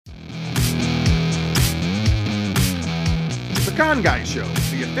The Con Guy Show,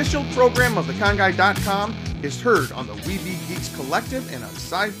 the official program of theconguy.com, is heard on the We Be Geeks Collective and on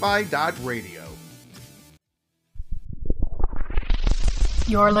sci-fi.radio.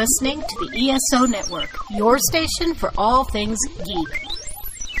 You're listening to the ESO Network, your station for all things geek.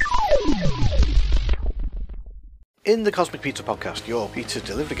 In the Cosmic Pizza Podcast, your pizza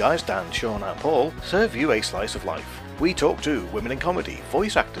delivery guys, Dan, Sean and Paul, serve you a slice of life. We talk to women in comedy,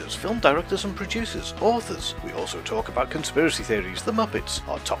 voice actors, film directors and producers, authors. We also talk about conspiracy theories, the Muppets,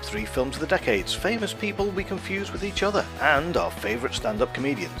 our top 3 films of the decades, famous people we confuse with each other, and our favourite stand-up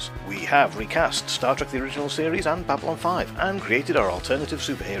comedians. We have recast Star Trek the Original Series and Babylon 5, and created our alternative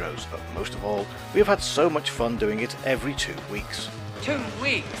superheroes. But most of all, we have had so much fun doing it every 2 weeks. 2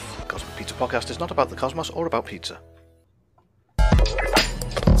 weeks? The Cosmic Pizza Podcast is not about the cosmos or about pizza.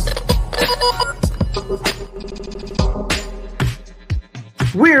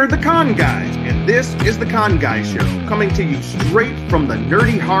 We're the Con Guys, and this is the Con Guy Show, coming to you straight from the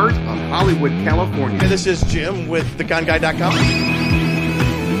nerdy heart of Hollywood, California. And this is Jim with theconguy.com.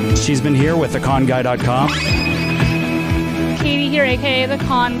 She's been here with theconguy.com. Katie here, aka the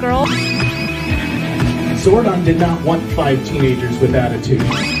Con Girl. Zordon did not want 5 teenagers with attitude.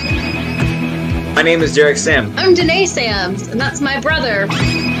 My name is Derek Sam. I'm Danae Sams, and that's my brother.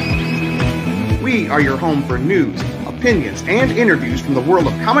 We are your home for news, opinions, and interviews from the world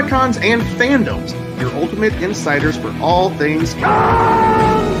of Comic-Cons and fandoms. Your ultimate insiders for all things con.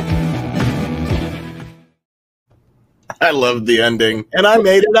 I love the ending, and I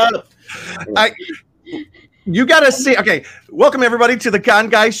made it up. You got to see. Okay, welcome everybody to the Con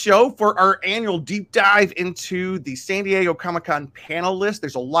Guy Show for our annual deep dive into the San Diego Comic-Con panel list.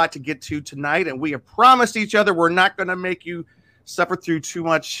 There's a lot to get to tonight, and we have promised each other we're not going to make you suffer through too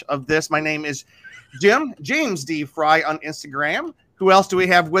much of this. My name is James D. Fry on Instagram. Who else do we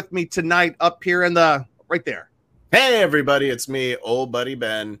have with me tonight up here in the right there? Hey everybody, it's me, old buddy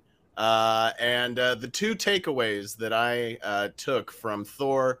Ben. And the 2 takeaways that I took from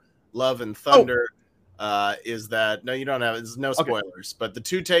Thor: Love and Thunder is that no, you don't have. There's no spoilers, but the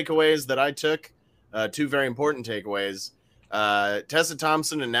 2 takeaways that I took, 2 very important takeaways. Tessa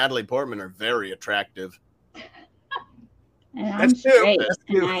Thompson and Natalie Portman are very attractive. And That's 2. That's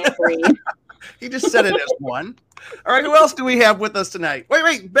 2. I agree. He just said it as 1. All right, who else do we have with us tonight?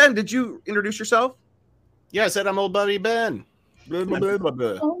 Wait, Ben, did you introduce yourself? Yeah, I said I'm old buddy Ben. Old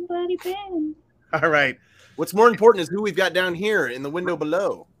buddy Ben. All right. What's more important is who we've got down here in the window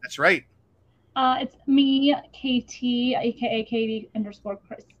below. That's right. It's me, KT, aka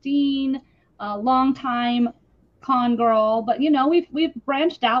Katie_Christine, a long-time con girl. But you know, we've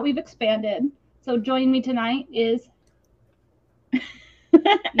branched out, we've expanded. So joining me tonight is. You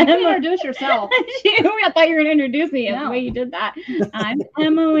can introduce yourself. I thought you were going to introduce me. The way you did that. I'm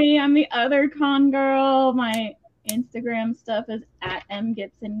Emily. I'm the other con girl. My Instagram stuff is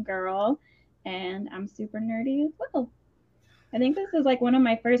 @mgibsongirl, and I'm super nerdy as well. I think this is like one of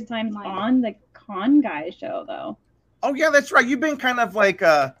my first times on the Con Guy Show, though. Oh yeah, that's right. You've been kind of like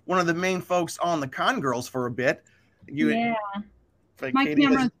one of the main folks on the Con Girls for a bit. Yeah. My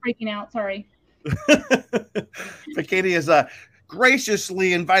camera's freaking out. Sorry. But Katie is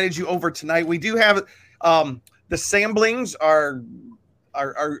graciously invited you over tonight. We do have the Samblings are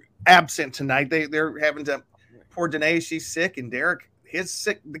absent tonight. They're having to. Poor Danae, she's sick, and Derek, his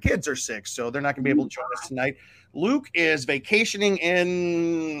sick. The kids are sick, so they're not going to be able to join us tonight. Luke is vacationing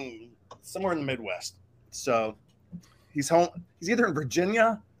in somewhere in the Midwest, so he's home. He's either in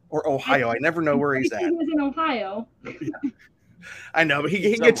Virginia or Ohio. I never know where he's at. He was in Ohio. Yeah. I know, but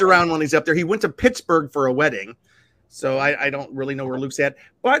he gets around when he's up there. He went to Pittsburgh for a wedding. So I don't really know where Luke's at.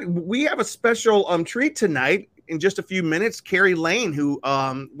 But we have a special treat tonight in just a few minutes. Carrie Lane, who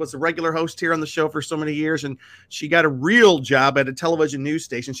was a regular host here on the show for so many years, and she got a real job at a television news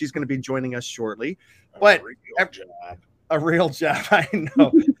station. She's going to be joining us shortly. But a real job, I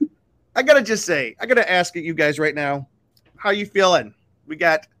know. I got to just say, I got to ask you guys right now, how you feeling? We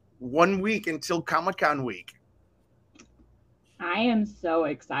got 1 week until Comic-Con week. I am so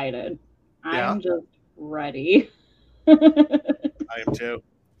excited. I'm just ready. I am too.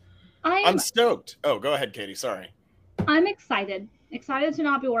 I'm stoked. Oh, go ahead, Katie. Sorry. I'm excited. Excited to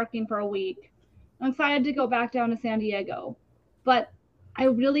not be working for a week. I'm excited to go back down to San Diego. But I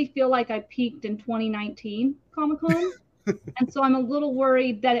really feel like I peaked in 2019 Comic-Con. And so I'm a little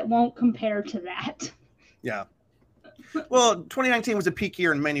worried that it won't compare to that. Yeah. Well, 2019 was a peak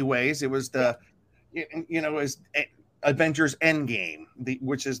year in many ways. It was the, it was Avengers Endgame,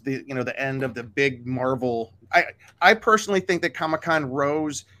 which is the end of the big Marvel. I personally think that Comic-Con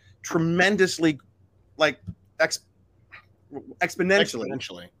rose tremendously, like exponentially.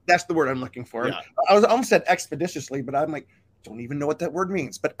 Exponentially. That's the word I'm looking for. Yeah. I almost said expeditiously, but I'm like, don't even know what that word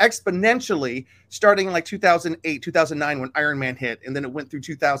means, but exponentially starting in like 2008, 2009 when Iron Man hit, and then it went through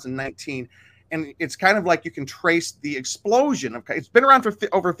 2019. And it's kind of like you can trace the explosion of, it's been around for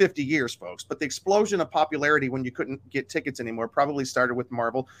over 50 years, folks, but the explosion of popularity when you couldn't get tickets anymore probably started with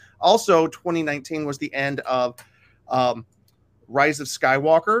Marvel. Also, 2019 was the end of Rise of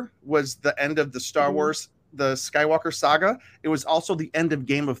Skywalker, was the end of the Star Wars, the Skywalker saga. It was also the end of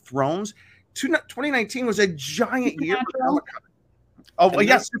Game of Thrones. 2019 was a giant year for Comic-Con. Oh, well,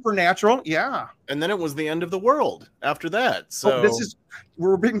 yeah, Supernatural, yeah. And then it was the end of the world after that. So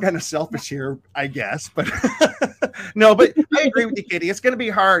we're being kind of selfish here, I guess. But no, but I agree with you, Katie. It's going to be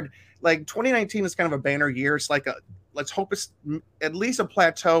hard. Like 2019 is kind of a banner year. It's like let's hope it's at least a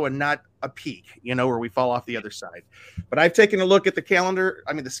plateau and not a peak, where we fall off the other side. But I've taken a look at the calendar.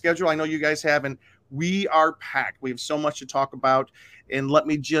 I mean, the schedule. I know you guys have, and we are packed. We have so much to talk about. And let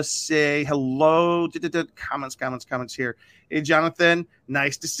me just say hello. Comments here. Hey, Jonathan,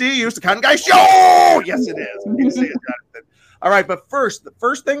 nice to see you. It's the Cotton Guy Show. Yes, it is. Good to see you, Jonathan. All right, but the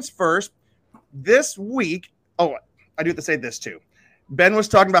first things first. This week, I do have to say this too. Ben was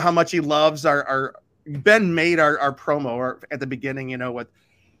talking about how much he loves our Ben made our promo at the beginning, with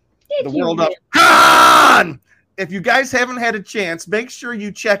the World of Con. If you guys haven't had a chance, make sure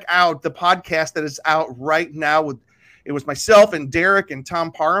you check out the podcast that is out right now. It was myself and Derek and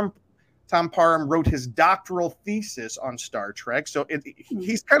Tom Parham. Tom Parham wrote his doctoral thesis on Star Trek. So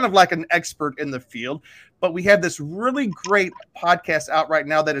he's kind of like an expert in the field. But we have this really great podcast out right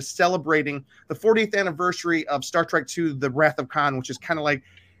now that is celebrating the 40th anniversary of Star Trek II, The Wrath of Khan, which is kind of like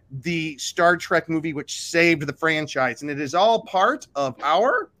the Star Trek movie which saved the franchise. And it is all part of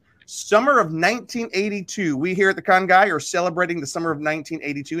our summer of 1982. We here at the Con Guy are celebrating the summer of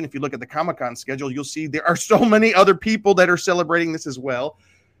 1982. And if you look at the Comic-Con schedule, you'll see there are so many other people that are celebrating this as well.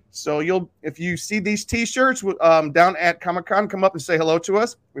 So if you see these T-shirts down at Comic-Con, come up and say hello to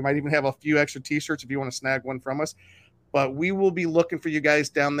us. We might even have a few extra T-shirts if you want to snag one from us. But we will be looking for you guys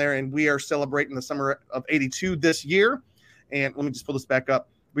down there, and we are celebrating the summer of 82 this year. And let me just pull this back up.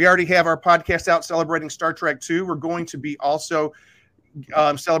 We already have our podcast out celebrating Star Trek II. We're going to be also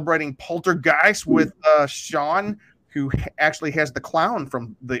celebrating Poltergeist with Sean, who actually has the clown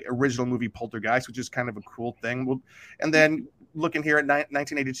from the original movie Poltergeist, which is kind of a cool thing. And then looking here at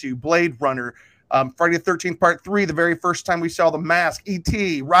 1982, Blade Runner, Friday the 13th, Part 3, the very first time we saw The Mask,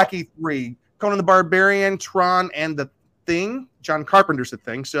 E.T., Rocky 3, Conan the Barbarian, Tron, and The Thing. John Carpenter's The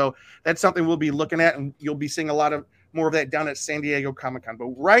Thing. So that's something we'll be looking at, and you'll be seeing a lot of more of that down at San Diego Comic-Con. But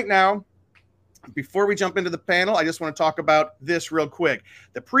right now, before we jump into the panel, I just want to talk about this real quick.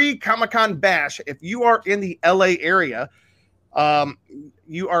 The pre-Comic-Con Bash. If you are in the LA area,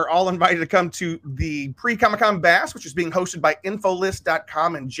 you are all invited to come to the pre-Comic-Con Bash, which is being hosted by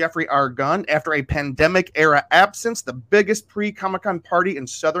Infolist.com and Jeffrey R. Gunn. After a pandemic-era absence, the biggest pre-Comic-Con party in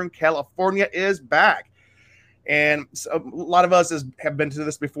Southern California is back. And so a lot of us have been to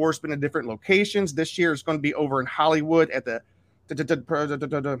this before. It's been in different locations. This year it's going to be over in Hollywood at the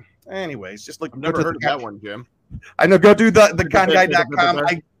anyways, just like I've never heard of that one, Jim. I know. Go do the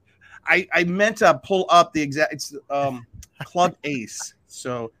conguy.com. I meant to pull up the exact. It's Club Ace,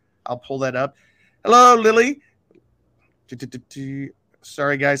 so I'll pull that up. Hello, Lily.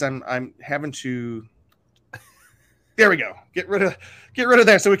 Sorry, guys, I'm having to. There we go. Get rid of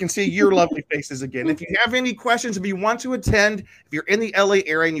that so we can see your lovely faces again. If you have any questions, if you want to attend, if you're in the LA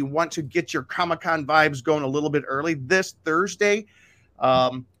area and you want to get your Comic-Con vibes going a little bit early, this Thursday,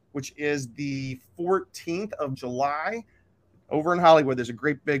 which is the 14th of July, over in Hollywood, there's a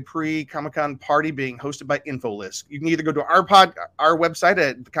great big pre-Comic-Con party being hosted by Infolist. You can either go to our website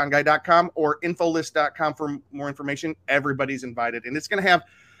at theconguy.com or infolist.com for more information. Everybody's invited, and it's going to have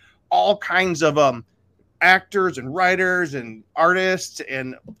all kinds of actors and writers and artists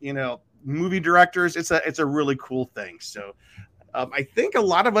and movie directors. It's a really cool thing. So I think a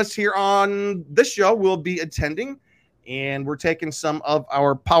lot of us here on this show will be attending, and we're taking some of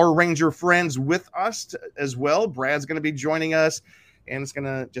our Power Ranger friends with us as well. Brad's going to be joining us, and it's going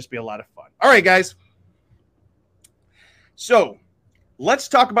to just be a lot of fun. All right, guys. So let's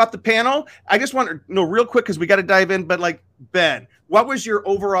talk about the panel. I just want to know real quick because we got to dive in, but Ben, what was your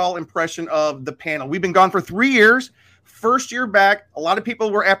overall impression of the panel? We've been gone for 3 years. First year back, a lot of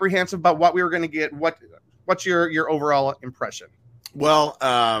people were apprehensive about what we were going to get. What's your overall impression? Well,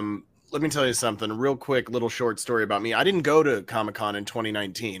 let me tell you something. A real quick little short story about me. I didn't go to Comic-Con in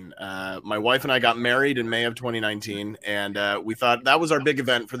 2019. My wife and I got married in May of 2019, and we thought that was our big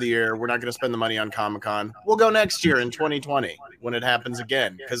event for the year. We're not going to spend the money on Comic-Con. We'll go next year in 2020 when it happens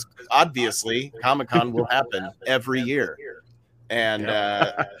again, because obviously Comic-Con will happen every year. And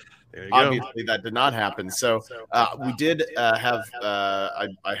There you Obviously, that did not happen. So we did have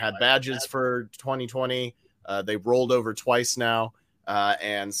I had badges for 2020. They rolled over twice now.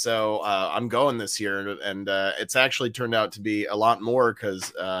 And so I'm going this year, and it's actually turned out to be a lot more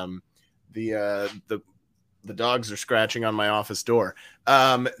because the dogs are scratching on my office door.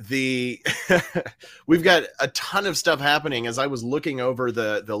 We've got a ton of stuff happening. As I was looking over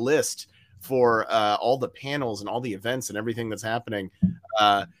the list for all the panels and all the events and everything that's happening,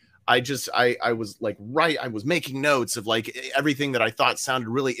 I was making notes of like everything that I thought sounded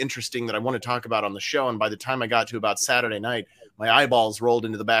really interesting that I want to talk about on the show. And by the time I got to about Saturday night, my eyeballs rolled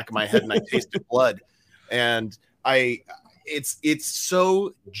into the back of my head and I tasted blood. And it's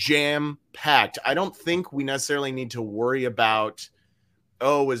so jam packed. I don't think we necessarily need to worry about,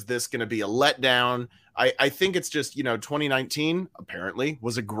 is this going to be a letdown? I think it's just, 2019 apparently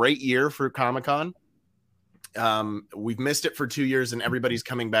was a great year for Comic-Con. We've missed it for 2 years and everybody's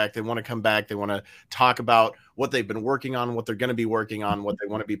coming back. They want to come back. They want to talk about what they've been working on, what they're going to be working on, what they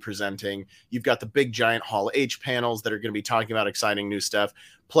want to be presenting. You've got the big giant Hall H panels that are going to be talking about exciting new stuff.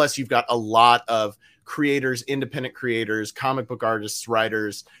 Plus you've got a lot of creators, independent creators, comic book artists,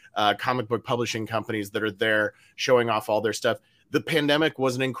 writers, comic book publishing companies that are there showing off all their stuff. The pandemic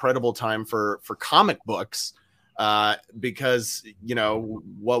was an incredible time for comic books. Because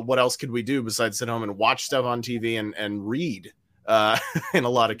what else could we do besides sit home and watch stuff on TV and read in a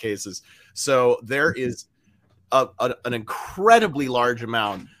lot of cases. So there is an incredibly large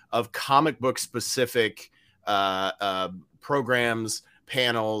amount of comic book specific programs,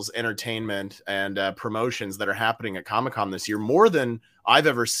 panels, entertainment, and promotions that are happening at Comic-Con this year, more than I've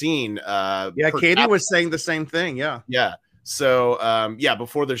ever seen. Katie was saying the same thing. Yeah. So,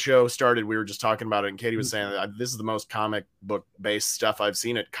 before the show started, we were just talking about it, and Katie was saying that this is the most comic book based stuff I've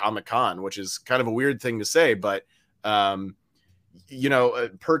seen at Comic-Con, which is kind of a weird thing to say, but, per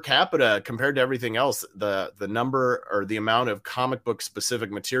capita compared to everything else, the number or the amount of comic book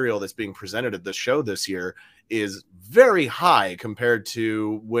specific material that's being presented at the show this year is very high compared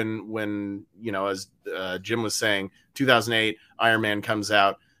to when as Jim was saying, 2008, Iron Man comes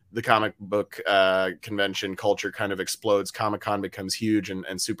out. The comic book convention culture kind of explodes. Comic-Con becomes huge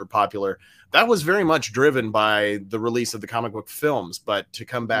and super popular. That was very much driven by the release of the comic book films, but to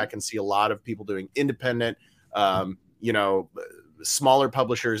come back and see a lot of people doing independent, smaller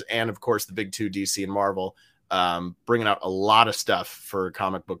publishers, and of course the big two, DC and Marvel, bringing out a lot of stuff for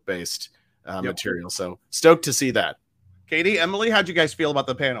comic book based material. So stoked to see that. Katie, Emily, how'd you guys feel about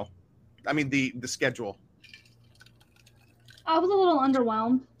the panel? I mean, the schedule. I was a little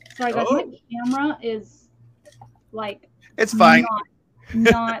underwhelmed. Sorry, guys, my camera is like it's fine.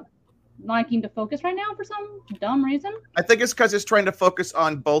 Not liking to focus right now for some dumb reason. I think it's because it's trying to focus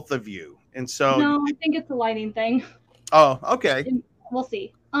on both of you, and so no, I think it's a lighting thing. Oh, okay. We'll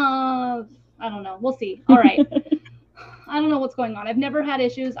see. I don't know. We'll see. All right. I don't know what's going on. I've never had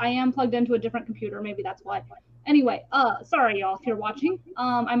issues. I am plugged into a different computer. Maybe that's why. Anyway, sorry y'all if you're watching.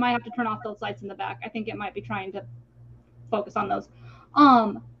 I might have to turn off those lights in the back. I think it might be trying to focus on those.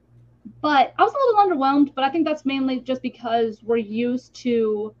 But I was a little underwhelmed, but I think that's mainly just because we're used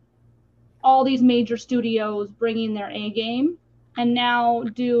to all these major studios bringing their A game, and now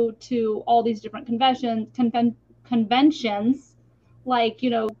due to all these different conventions like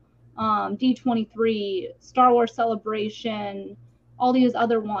D23, Star Wars Celebration, all these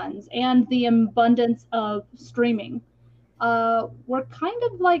other ones, and the abundance of streaming, we're kind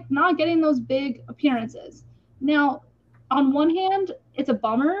of like not getting those big appearances. Now, on one hand, it's a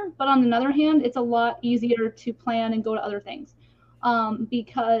bummer, but on another hand, it's a lot easier to plan and go to other things,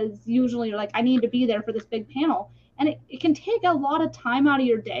 because usually you're like, I need to be there for this big panel, and it can take a lot of time out of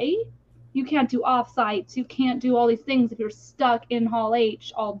your day. You can't do offsites, you can't do all these things if you're stuck in Hall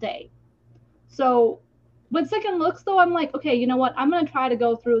H all day. So with second looks, though, I'm like, okay, you know what? I'm going to try to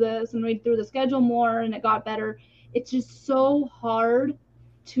go through this and read through the schedule more, and it got better. It's just so hard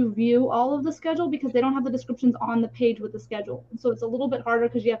to view all of the schedule because they don't have the descriptions on the page with the schedule. And so it's a little bit harder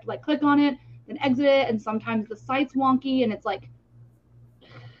because you have to like click on it, then exit it, and sometimes the site's wonky, and it's like...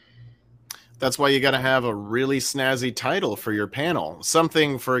 That's why you got to have a really snazzy title for your panel.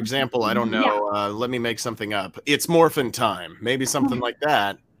 Something, for example, I don't know, let me make something up. It's Morphin Time. Maybe something like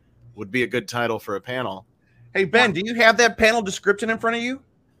that would be a good title for a panel. Hey, Ben, do you have that panel description in front of you?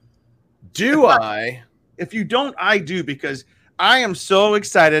 Do I? If you don't, I do, because I am so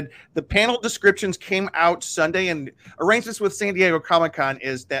excited. The panel descriptions came out Sunday, and arrangements with San Diego Comic-Con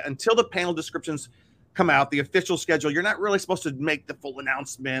is that until the panel descriptions come out, the official schedule, you're not really supposed to make the full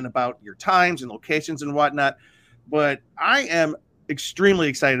announcement about your times and locations and whatnot. But I am extremely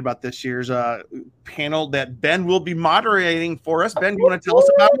excited about this year's panel that Ben will be moderating for us. Ben, you want to tell us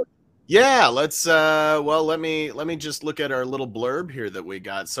about it? Yeah, let's let me just look at our little blurb here that we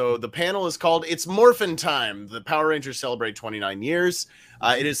got. So the panel is called It's Morphin Time. The Power Rangers celebrate 29 years.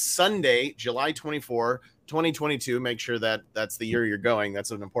 It is Sunday, July 24, 2022. Make sure that that's the year you're going.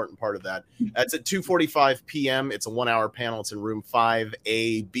 That's an important part of that. That's at 2:45 p.m. It's a 1-hour panel. It's in room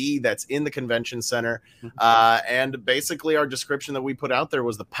 5AB. That's in the convention center. And basically our description that we put out there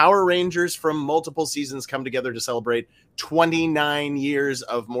was the Power Rangers from multiple seasons come together to celebrate 29 years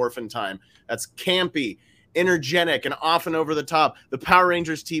of Morphin Time. That's campy, energetic, and often over the top. The Power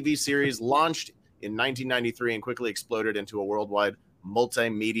Rangers TV series launched in 1993 and quickly exploded into a worldwide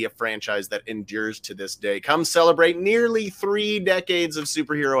multimedia franchise that endures to this day. Come celebrate nearly 3 decades of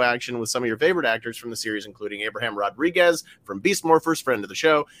superhero action with some of your favorite actors from the series, including Abraham Rodriguez from Beast Morphers, friend of the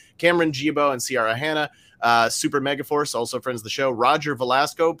show, Cameron Gibo and Ciara Hanna, Super Megaforce, also friends of the show, Roger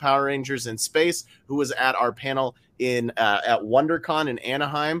Velasco, Power Rangers in Space, who was at our panel at WonderCon in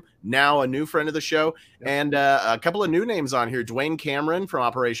Anaheim, now a new friend of the show, and a couple of new names on here. Dwayne Cameron from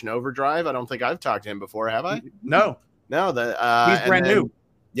Operation Overdrive. I don't think I've talked to him before, have I? No, he's brand new.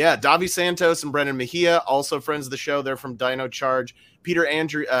 Yeah, Davi Santos and Brendan Mejia, also friends of the show. They're from Dino Charge. Peter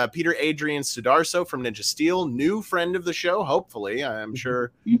Adrian Sudarso from Ninja Steel, new friend of the show, hopefully, I'm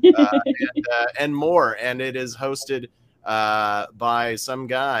sure, and more. And it is hosted by some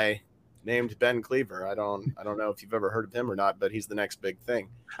guy named Ben Cleaver. I don't know if you've ever heard of him or not, but he's the next big thing.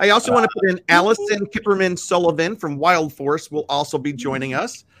 I also want to put in Allison Kipperman Sullivan from Wild Force will also be joining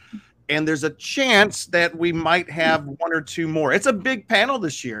us. And there's a chance that we might have 1 or 2 more. It's a big panel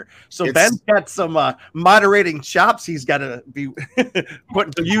this year. So Ben's got some moderating chops he's got to be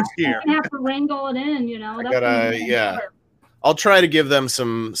put to use here. You have to wrangle it in, you know. I'll try to give them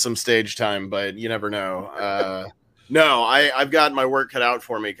some stage time, but you never know. No, I've got my work cut out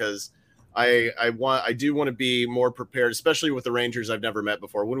for me because I do want to be more prepared, especially with the Rangers I've never met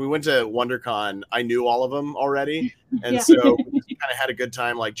before. When we went to WonderCon, I knew all of them already, and so we kind of had a good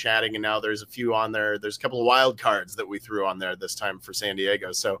time like chatting. And now there's a few on there. There's a couple of wild cards that we threw on there this time for San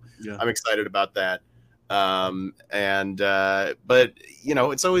Diego, so I'm excited about that. But you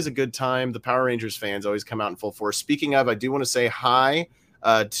know, it's always a good time. The Power Rangers fans always come out in full force. Speaking of, I do want to say hi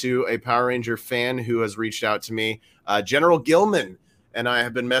to a Power Ranger fan who has reached out to me, General Gilman. And I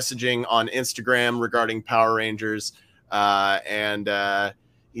have been messaging on Instagram regarding Power Rangers, and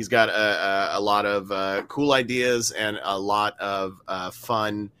he's got a lot of cool ideas and a lot of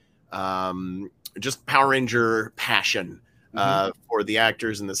fun, just Power Ranger passion for the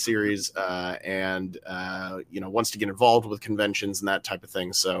actors in the series, and wants to get involved with conventions and that type of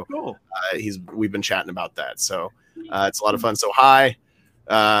thing. So cool. We've been chatting about that. So it's a lot of fun. So hi,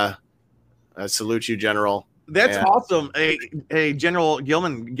 I salute you, General. That's awesome. Hey, General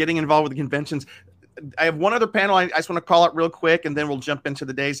Gilman getting involved with the conventions. I have one other panel I just want to call out real quick, and then we'll jump into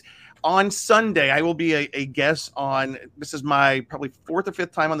the days. On Sunday, I will be a guest on, this is my probably 4th or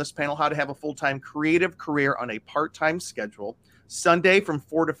 5th time on this panel, how to have a full-time creative career on a part-time schedule. Sunday from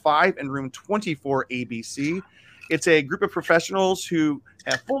 4 to 5 in room 24 ABC. It's a group of professionals who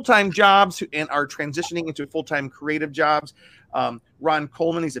have full-time jobs and are transitioning into full-time creative jobs. Ron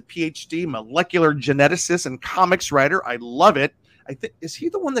Coleman, he's a PhD molecular geneticist and comics writer. I love it. I think, is he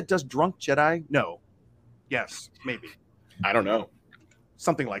the one that does Drunk Jedi? No. Yes, maybe. I don't know.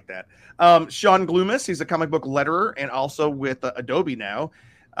 Something like that. Sean Gloomis, he's a comic book letterer and also with Adobe now.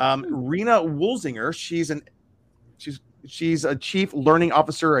 Rena Woolzinger, she's a chief learning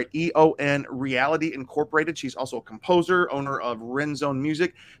officer at EON Reality Incorporated. She's also a composer, owner of Renzone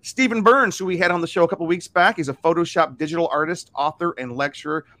Music. Stephen Burns, who we had on the show a couple weeks back, he's a Photoshop digital artist, author, and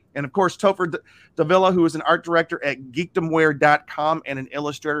lecturer. And of course, Topher Davila, who is an art director at geekdomware.com and an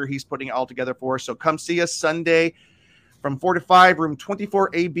illustrator. He's putting it all together for us. So come see us Sunday from 4 to 5, room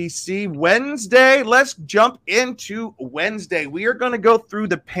 24 ABC. Wednesday, let's jump into Wednesday. We are going to go through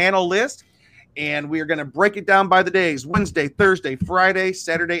the panel list, and we are going to break it down by the days: Wednesday, Thursday, Friday,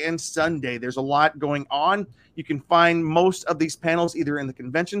 Saturday, and Sunday. There's a lot going on. You can find most of these panels either in the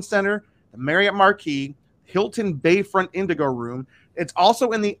Convention Center, the Marriott Marquis, Hilton Bayfront Indigo Room. It's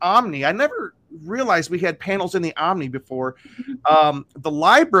also in the Omni. I never realized we had panels in the Omni before. The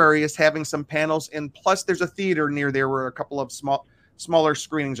library is having some panels, and plus there's a theater near there where a couple of smaller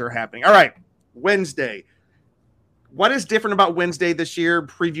screenings are happening. All right, Wednesday. What is different about Wednesday this year?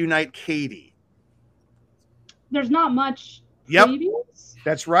 Preview night, Katie. There's not much. Yep, previews.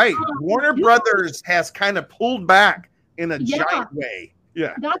 That's right. Warner Brothers has kind of pulled back in a giant way.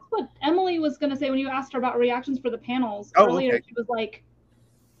 Yeah, that's what Emily was going to say when you asked her about reactions for the panels earlier. Okay. She was like,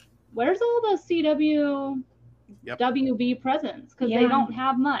 "Where's all the CW WB presence because they don't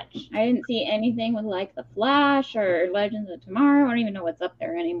have much. I didn't see anything with like The Flash or Legends of Tomorrow. I don't even know what's up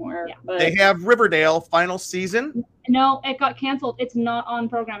there anymore. Yeah. But They have Riverdale final season. No, it got canceled. It's not on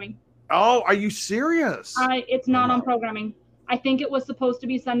programming. Oh, are you serious? It's not on programming. I think it was supposed to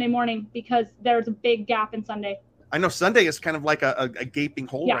be Sunday morning because there's a big gap in Sunday. I know Sunday is kind of like a gaping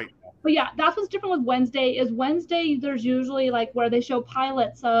hole right now. But yeah, that's what's different with Wednesday is Wednesday there's usually like where they show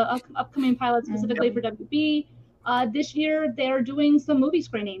pilots, upcoming pilots specifically for WB. This year they're doing some movie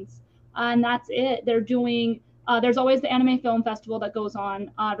screenings, and that's it. They're doing there's always the Anime Film Festival that goes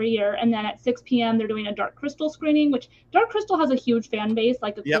on every year, and then at 6 p.m. they're doing a Dark Crystal screening, which Dark Crystal has a huge fan base,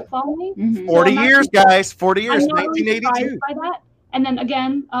 like a cult following. 40 years, guys. 40 years, I'm not really 1982. surprised by that. And then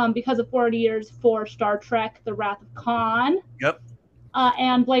again, because of 40 years for Star Trek, The Wrath of Khan. Yep.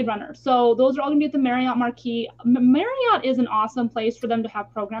 And Blade Runner. So those are all going to be at the Marriott Marquis. Marriott is an awesome place for them to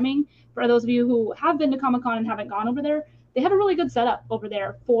have programming. For those of you who have been to Comic-Con and haven't gone over there, they have a really good setup over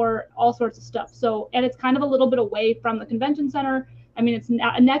there for all sorts of stuff. So, and it's kind of a little bit away from the convention center. I mean, it's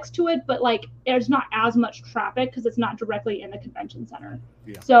next to it, but like there's not as much traffic because it's not directly in the convention center.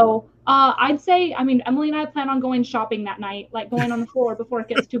 Yeah. So I'd say, I mean, Emily and I plan on going shopping that night, like going on the floor before it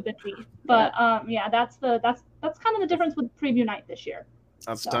gets too busy. But yeah, that's kind of the difference with preview night this year.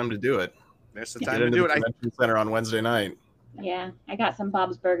 That's the time to do it. That's the time to do it. Convention center on Wednesday night. Yeah, I got some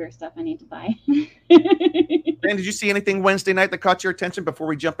Bob's Burger stuff I need to buy. Ben, did you see anything Wednesday night that caught your attention before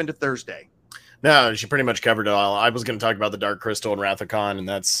we jump into Thursday? No, she pretty much covered it all. I was going to talk about the Dark Crystal and Wrath of Khan,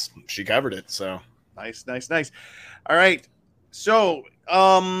 and she covered it. So nice. All right, so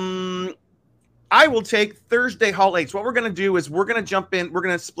I will take Thursday Hall H. What we're going to do is we're going to jump in. We're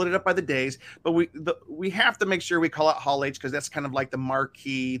going to split it up by the days, but we have to make sure we call it Hall H because that's kind of like the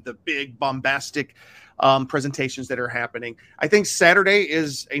marquee, the big bombastic presentations that are happening. I think Saturday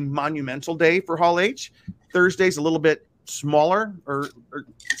is a monumental day for Hall H. Thursday's a little bit smaller, or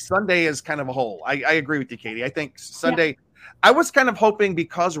Sunday is kind of a whole. I agree with you, Katie. I think Sunday, I was kind of hoping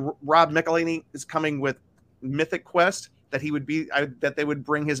because Rob McElhenney is coming with Mythic Quest that he would be, that they would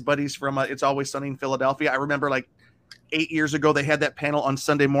bring his buddies from It's Always Sunny in Philadelphia. I remember like 8 years ago, they had that panel on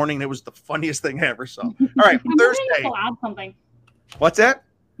Sunday morning. And it was the funniest thing I ever saw. All right, Thursday. They'll add something. What's that?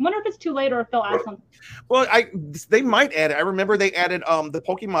 I wonder if it's too late or if they'll add something. Well, they might add it. I remember they added the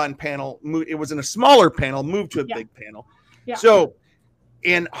Pokemon panel. It was in a smaller panel, moved to a big panel. Yeah. So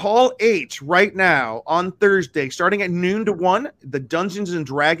in Hall H right now on Thursday, starting at noon to 1, the Dungeons and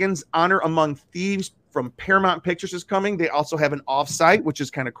Dragons Honor Among Thieves from Paramount Pictures is coming. They also have an offsite, which is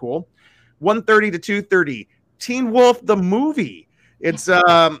kind of cool. 1:30 to 2:30, Teen Wolf the movie. It's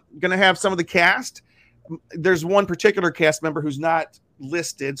going to have some of the cast. There's one particular cast member who's not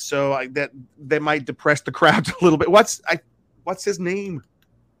listed, so that they might depress the crowd a little bit. What's his name?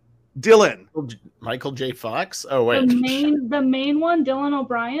 Dylan. Michael J. Fox? Oh, wait. The main one, Dylan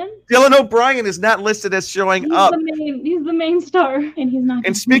O'Brien? Dylan O'Brien is not listed as showing up. He's the main star, and he's not.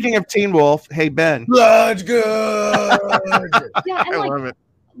 And speaking of Teen Wolf, hey, Ben. Blood good. Yeah, and I love it.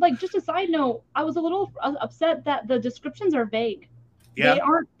 Like, just a side note, I was a little upset that the descriptions are vague. Yeah. They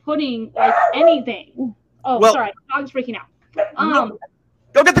aren't putting, like, anything. Oh, well, sorry. Dog's freaking out.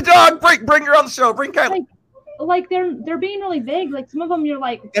 Go get the dog. Bring her on the show. Bring Kylie. Like they're being really vague. Like some of them, you're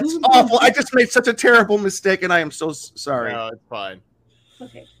like, it's awful. I just made such a terrible mistake, and I am so sorry. No, it's fine.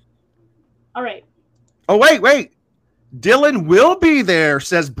 Okay. All right. Oh wait. Dylan will be there,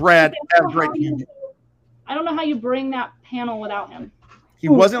 says Brad. I don't know how you bring that panel without him. He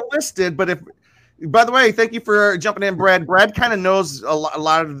wasn't listed, but if. By the way, thank you for jumping in, Brad. Brad kind of knows a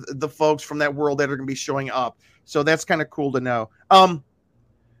lot of the folks from that world that are going to be showing up, so that's kind of cool to know.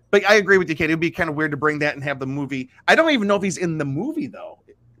 But I agree with you, Kate. It would be kind of weird to bring that and have the movie. I don't even know if he's in the movie, though.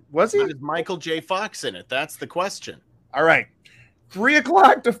 Was he? Is Michael J. Fox in it? That's the question. All right. 3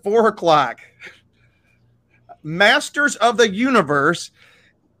 o'clock to 4 o'clock. Masters of the Universe.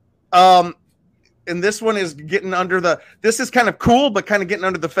 And this one is getting this is kind of cool, but kind of getting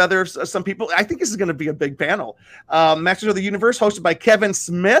under the feathers of some people. I think this is going to be a big panel. Masters of the Universe, hosted by Kevin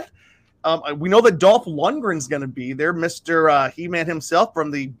Smith. We know that Dolph Lundgren's going to be there, Mr. He-Man himself from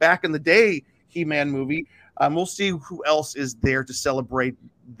the back in the day He-Man movie. We'll see who else is there to celebrate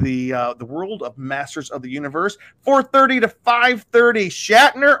the world of Masters of the Universe. 4:30 to 5:30,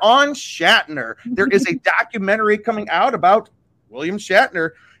 Shatner on Shatner. There is a documentary coming out about William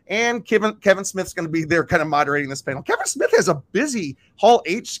Shatner, and Kevin Smith's going to be there kind of moderating this panel. Kevin Smith has a busy Hall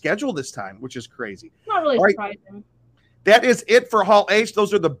H schedule this time, which is crazy. Not really surprising. That is it for Hall H.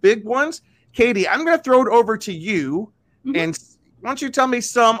 Those are the big ones. Katie, I'm going to throw it over to you. Mm-hmm. And why don't you tell me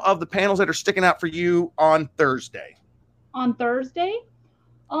some of the panels that are sticking out for you on Thursday? On Thursday?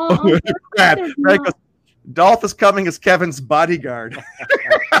 Dolph is coming as Kevin's bodyguard.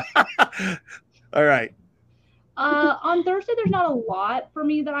 All right. On Thursday, there's not a lot for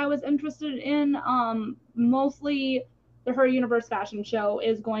me that I was interested in. Mostly the Her Universe fashion show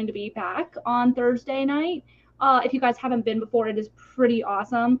is going to be back on Thursday night. If you guys haven't been before, it is pretty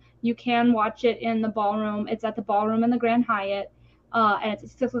awesome. You can watch it in the ballroom. It's at the ballroom in the Grand Hyatt, and it's at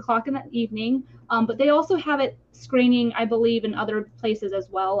 6 o'clock in the evening. But they also have it screening, I believe, in other places as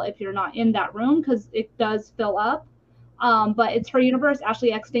well if you're not in that room, because it does fill up. But it's Her Universe.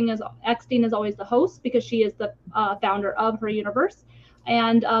 Ashley Eckstein is always the host because she is the founder of Her Universe.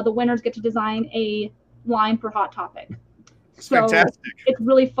 And the winners get to design a line for Hot Topic. So fantastic. It's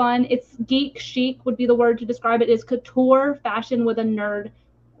really fun. It's geek chic would be the word to describe it. Is couture fashion with a nerd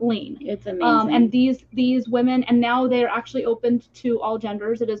lean. It's amazing. And these women, and now they're actually open to all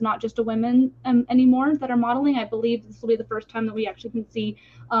genders. It is not just a women anymore that are modeling. I believe this will be the first time that we actually can see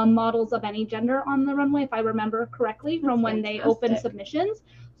models of any gender on the runway, if I remember correctly, from when they open submissions.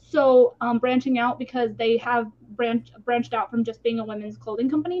 So branching out, because they have branched out from just being a women's clothing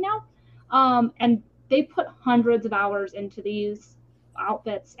company now. And they put hundreds of hours into these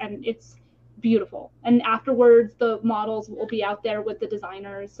outfits, and it's beautiful. And afterwards, the models will be out there with the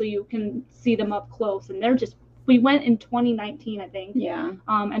designers, so you can see them up close. And they're just, we went in 2019, I think. Yeah.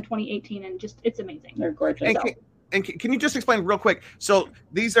 And 2018, and just, it's amazing. They're gorgeous. And can you just explain real quick? So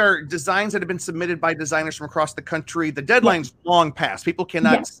these are designs that have been submitted by designers from across the country. The deadline's long past. People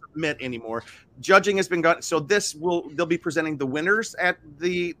cannot submit anymore. Judging has been gone. So they'll be presenting the winners at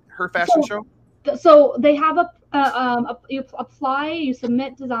the Her Fashion Show? So they have you apply, you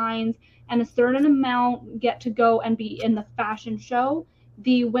submit designs, and a certain amount get to go and be in the fashion show.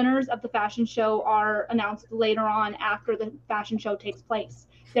 The winners of the fashion show are announced later on after the fashion show takes place.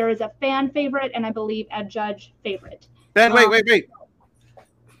 There is a fan favorite and I believe a judge favorite. Ben, wait.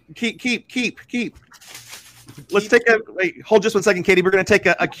 Keep. Let's take hold just 1 second, Katie. We're going to take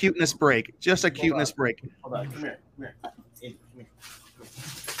a cuteness break. Just a cuteness break. Hold on. Come here.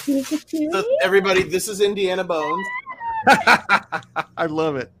 So everybody, this is Indiana Bones. I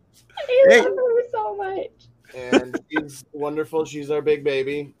love it. I love her so much. And she's wonderful. She's our big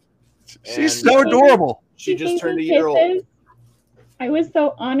baby. She's so adorable. She just turned a year old. I was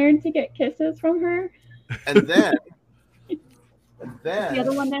so honored to get kisses from her. And then the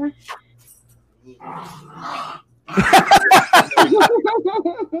other one there.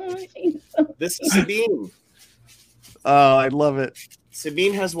 This is Sabine. Oh, I love it.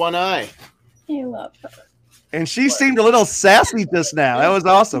 Sabine has one eye. I love her. And she seemed a little sassy just now. That was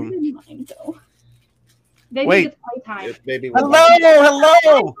awesome. They Wait. think it's playtime. Baby,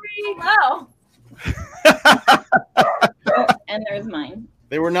 hello. Wow. And there's mine.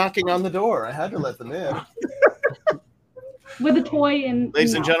 They were knocking on the door. I had to let them in. With a toy and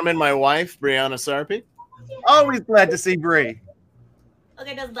Ladies and gentlemen, my wife, Brianna Sarpy. Always glad to see Brie. Look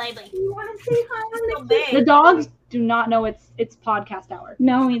at those baby. You want to say hi? So big. The dogs do not know it's podcast hour.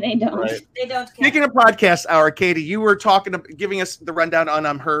 No, they don't. Right. They don't care. Speaking of podcast hour, Katie, you were giving us the rundown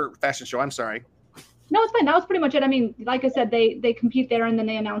on Her Fashion Show. I'm sorry. No, it's fine. That was pretty much it. I mean, like I said, they compete there and then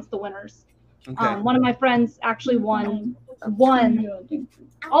they announce the winners. Okay. One of my friends actually won.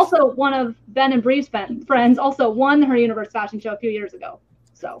 Also, one of Ben and Bree's friends also won the Her Universe Fashion Show a few years ago.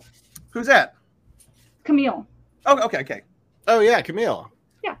 So, who's that? Camille. Oh, okay. Oh yeah, Camille.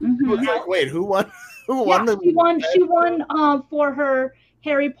 Yeah. Like, wait, who won? Who won the? She won for her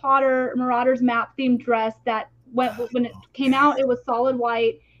Harry Potter Marauders map themed dress that when it came out, it was solid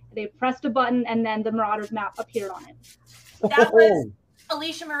white. They pressed a button and then the Marauders map appeared on it. That was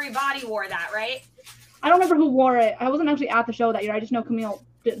Alicia Marie Body wore that, right? I don't remember who wore it. I wasn't actually at the show that year. I just know Camille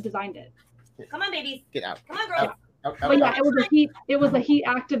designed it. Come on, babies. Get out. Come on, girl. But yeah, it was a heat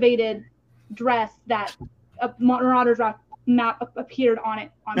activated dress that a Marauders map appeared on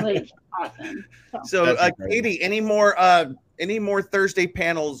it on stage. Awesome. So Katie, any more Thursday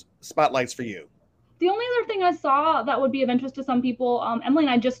panels spotlights for you? The only other thing I saw that would be of interest to some people, Emily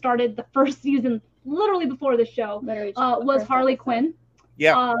and I just started the first season literally before the show, was Harley Quinn.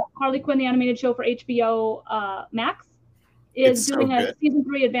 Yeah. Harley Quinn, the animated show for HBO Max, is doing a season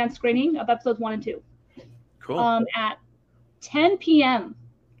 3 advanced screening of episodes 1 and 2. Cool. At 10 p.m.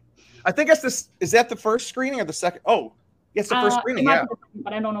 I think is that the first screening or the second? Oh, yes, the first screening. Yeah.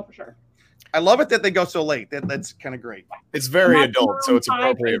 But I don't know for sure. I love it that they go so late. That's kind of great. It's very adult, so it's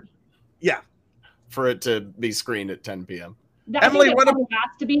appropriate. Yeah. For it to be screened at 10 p.m. Emily, what it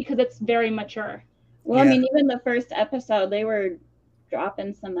has to be because it's very mature. Well, I mean, even the first episode, they were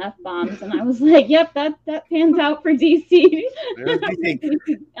dropping some F-bombs, and I was like, yep, that pans out for DC.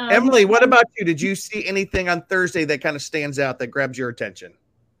 Emily, what about you? Did you see anything on Thursday that kind of stands out that grabs your attention?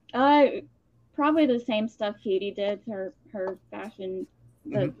 probably the same stuff Katie did, her fashion,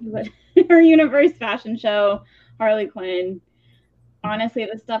 her universe fashion show, Harley Quinn. Honestly,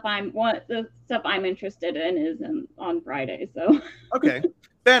 the stuff I'm interested in is on Friday. So okay,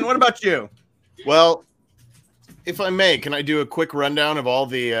 Ben, what about you? Well, if I may, can I do a quick rundown of all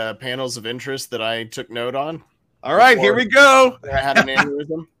the panels of interest that I took note on? All right, here we go. I had an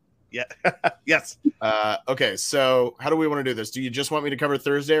aneurysm. Yeah. Yes. Okay, so how do we want to do this? Do you just want me to cover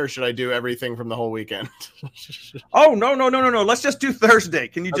Thursday, or should I do everything from the whole weekend? Oh, no. Let's just do Thursday.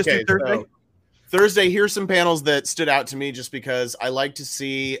 Can you just do Thursday? So Thursday, here's some panels that stood out to me just because I like to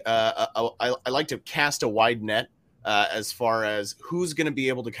see, I like to cast a wide net as far as who's going to be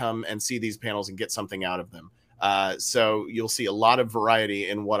able to come and see these panels and get something out of them. So you'll see a lot of variety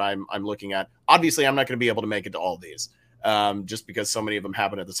in what I'm looking at. Obviously, I'm not going to be able to make it to all these just because so many of them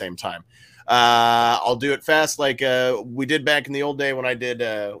happen at the same time. I'll do it fast like we did back in the old day when I did,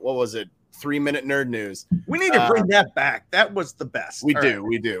 3-minute nerd news. We need to bring that back. That was the best. We do.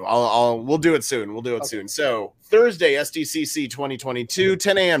 We'll do it soon. Soon. So Thursday, SDCC 2022,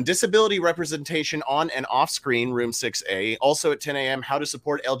 10 a.m. Disability representation on and off screen, room 6A. Also at 10 a.m. how to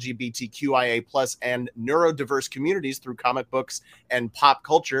support LGBTQIA+ and neurodiverse communities through comic books and pop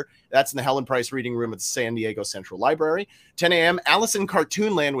culture. That's in the Helen Price Reading Room at the San Diego Central Library. 10 a.m. Alice in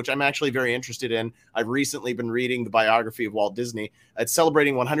Cartoonland, which I'm actually very interested in. I've recently been reading the biography of Walt Disney. It's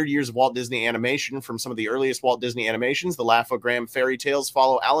celebrating 100 years of Walt Disney animation. From some of the earliest Walt Disney animations, the Laugh-O-Gram fairy tales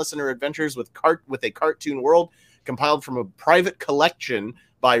follow Alice and her adventures with a cartoon world compiled from a private collection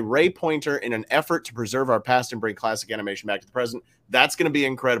by Ray Pointer in an effort to preserve our past and bring classic animation back to the present. That's going to be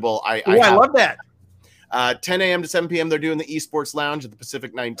incredible. I love that. 10 a.m. to 7 p.m. they're doing the Esports Lounge at the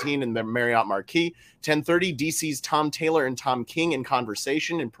Pacific 19 in the Marriott Marquis. 10:30 DC's Tom Taylor and Tom King in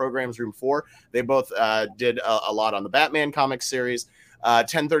conversation in Programs Room 4. They both did a lot on the Batman comics series.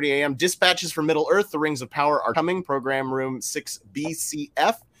 10:30 a.m. Dispatches from Middle Earth, The Rings of Power are coming. Program Room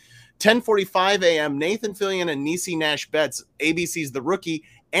 6BCF. 10:45 a.m. Nathan Fillion and Niecy Nash Betts, ABC's The Rookie,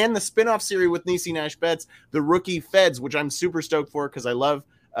 and the spinoff series with Niecy Nash Betts, The Rookie Feds, which I'm super stoked for because I love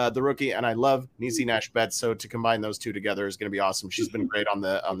The Rookie and I love Niecy Nash Betts. So to combine those two together is going to be awesome. She's been great on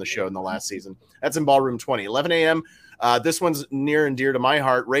the show in the last season. That's in Ballroom 20. 11 a.m. This one's near and dear to my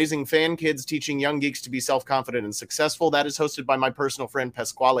heart. Raising Fan Kids, Teaching Young Geeks to be Self-Confident and Successful. That is hosted by my personal friend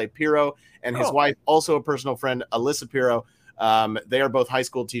Pasquale Pirro and his wife, also a personal friend, Alyssa Pirro. They are both high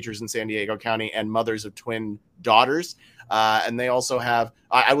school teachers in San Diego County and mothers of twin daughters. And they also have,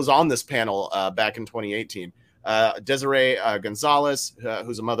 I was on this panel back in 2018. Desiree Gonzalez,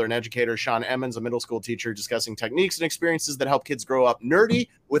 who's a mother and educator, Sean Emmons, a middle school teacher, discussing techniques and experiences that help kids grow up nerdy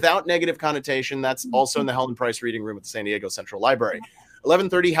without negative connotation. That's also in the Helen Price Reading Room at the San Diego Central Library.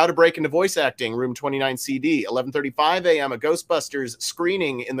 11:30, How to Break into Voice Acting, Room 29 CD. 11:35 a.m., a Ghostbusters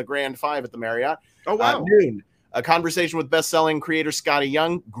screening in the Grand 5 at the Marriott. Oh, wow. Noon, a conversation with best-selling creator Scotty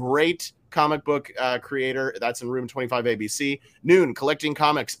Young, great comic book creator. That's in Room 25 ABC. Noon, Collecting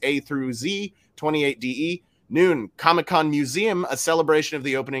Comics A through Z, 28 DE. Noon, Comic-Con Museum, a celebration of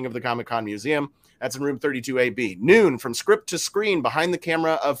the opening of the Comic-Con Museum. That's in Room 32 AB. Noon, From Script to Screen, Behind the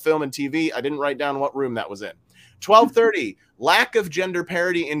Camera of Film and TV. I didn't write down what room that was in. 12:30, Lack of Gender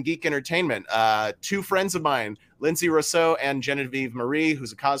Parity in Geek Entertainment. Two friends of mine, Lindsay Rousseau and Genevieve Marie,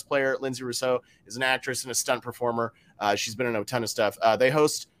 who's a cosplayer. Lindsay Rousseau is an actress and a stunt performer. She's been in a ton of stuff.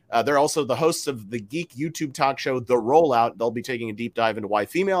 They're also the hosts of the geek YouTube talk show, The Rollout. They'll be taking a deep dive into why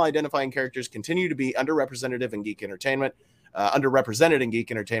female identifying characters continue to be underrepresented in geek entertainment.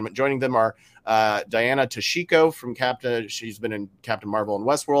 Joining them are Diana Toshiko from she's been in Captain Marvel and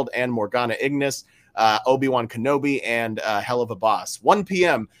Westworld, and Morgana Ignis, Obi-Wan Kenobi, and Hell of a Boss. 1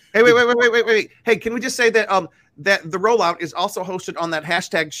 p.m. Hey, wait. Hey, can we just say that that The Rollout is also hosted on that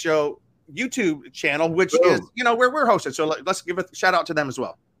hashtag show YouTube channel, which is, where we're hosted. So let's give a shout out to them as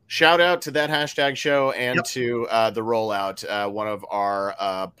well. Shout out to that hashtag show and to The Rollout, one of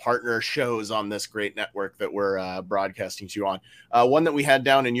our partner shows on this great network that we're broadcasting to you on. One that we had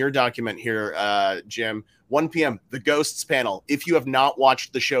down in your document here, Jim, 1 p.m., The Ghosts panel. If you have not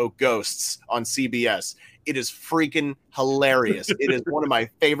watched the show Ghosts on CBS, it is freaking hilarious. It is one of my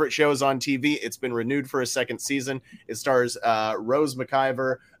favorite shows on TV. It's been renewed for a second season. It stars Rose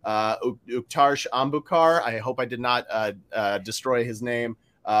McIver, Uktarsh Ambukar. I hope I did not destroy his name.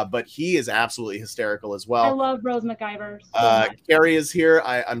 But he is absolutely hysterical as well. I love Rose McIver. Carrie is here.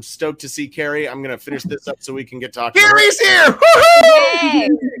 I'm stoked to see Carrie. I'm going to finish this up so we can get talking. Carrie's here! Yay!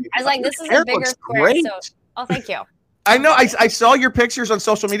 I was like, this is a bigger square. So, thank you. I know. I saw your pictures on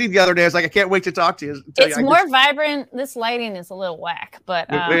social media the other day. I was like, I can't wait to talk to you. It's more vibrant. This lighting is a little whack, but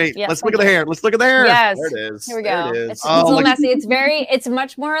wait, yes, let's look at the hair. Let's look at the hair. Yes, there it is. Here we go. There it is. It's a little messy. It's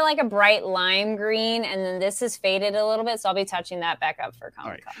much more like a bright lime green, and then this is faded a little bit. So I'll be touching that back up for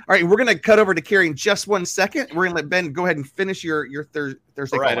Comic-Con. All right, we're gonna cut over to Carrie in just 1 second. We're gonna let Ben go ahead and finish your Thursday.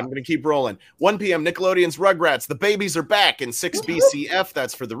 All right, I'm gonna keep rolling. 1 p.m. Nickelodeon's Rugrats. The babies are back in 6 BCF.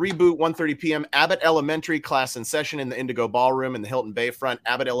 That's for the reboot. 1:30 p.m. Abbott Elementary class in session in the Indigo Ballroom in the Hilton Bayfront.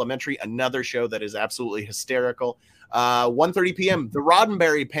 Abbott Elementary, another show that is absolutely hysterical. 1:30 p.m. The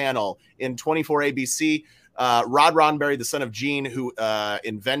Roddenberry panel in 24 ABC. Rod Roddenberry, the son of Gene, who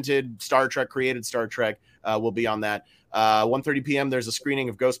invented Star Trek, created Star Trek, will be on that. 1:30 p.m. There's a screening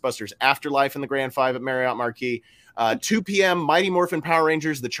of Ghostbusters Afterlife in the Grand 5 at Marriott Marquis. 2 p.m. Mighty Morphin Power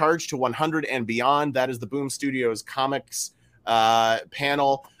Rangers, The Charge to 100 and Beyond. That is the Boom Studios comics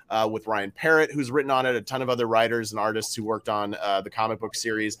panel with Ryan Parrott, who's written on it, a ton of other writers and artists who worked on the comic book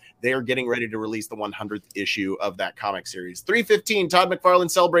series. They are getting ready to release the 100th issue of that comic series. 3:15, Todd McFarlane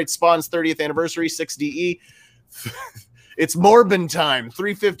celebrates Spawn's 30th anniversary, 6DE. It's Morbin time,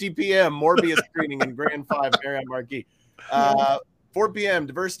 3:50 p.m. Morbius screening in Grand 5, Marriott Marquis. 4 p.m.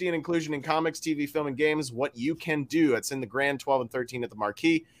 Diversity and Inclusion in Comics, TV, Film, and Games. What You Can Do. It's in the Grand 12 and 13 at the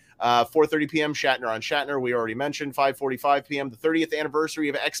Marquis. 4:30 p.m. Shatner on Shatner. We already mentioned. 5:45 p.m. The 30th anniversary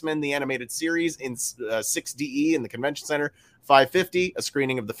of X-Men: The Animated Series in 6DE in the Convention Center. 5:50, a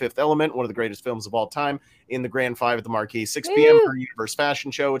screening of The Fifth Element, one of the greatest films of all time, in the Grand 5 at the Marquis. 6 p.m. for Universe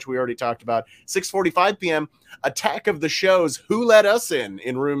Fashion Show, which we already talked about. 6:45 p.m. Attack of the Shows. Who Let Us In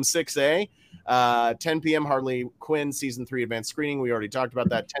Room 6A. 10 p.m. Harley Quinn season 3 advanced screening. We already talked about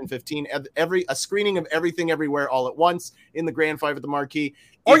that. 10:15. A screening of Everything Everywhere All at Once in the Grand 5 at the Marquis.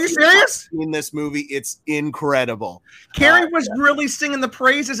 Are you serious? In this movie, it's incredible. Carrie was really singing the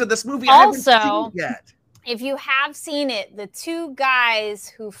praises of this movie. Also, I haven't seen it yet. If you have seen it, the two guys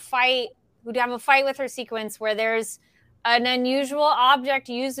who have a fight with her sequence where there's an unusual object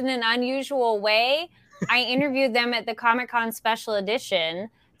used in an unusual way. I interviewed them at the Comic-Con special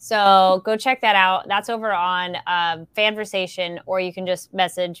edition. So go check that out. That's over on Fanversation, or you can just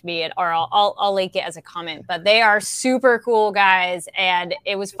message me or I'll link it as a comment. But they are super cool guys, and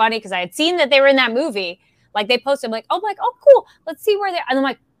it was funny because I had seen that they were in that movie. Like they posted, like, oh, cool. Let's see where they are. And I'm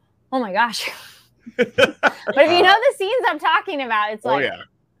like, oh my gosh. But if you know the scenes I'm talking about, it's like,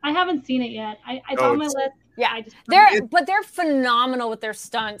 I haven't seen it yet. It's on my list. Yeah, they're phenomenal with their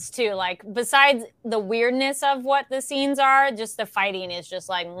stunts too. Like besides the weirdness of what the scenes are, just the fighting is just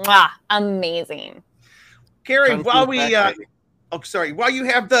like amazing. Carrie, while you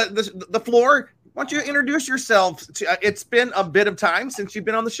have the floor, why don't you introduce yourself? It's been a bit of time since you've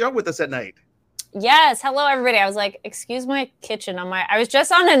been on the show with us at night. Yes, hello everybody. I was like, excuse my kitchen I was just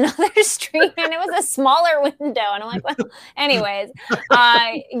on another stream and it was a smaller window and I'm like, well, anyways,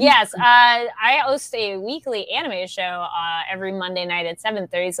 yes, I host a weekly anime show every Monday night at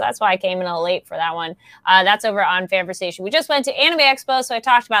 7:30, so that's why I came in a little late for that one. That's over on Fanversation. We just went to Anime Expo, so I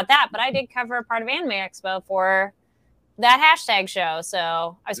talked about that, but I did cover a part of Anime Expo for that hashtag show,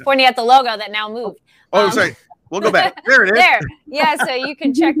 so I was pointing at the logo that now moved. Sorry. We'll go back. There it is. There. Yeah, so you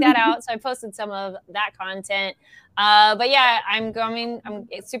can check that out. So I posted some of that content. But yeah, I'm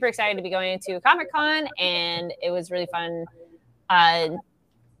super excited to be going to Comic-Con, and it was really fun.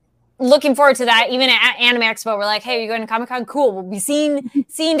 Looking forward to that. Even at Anime Expo, we're like, hey, are you going to Comic-Con? Cool. We'll be seeing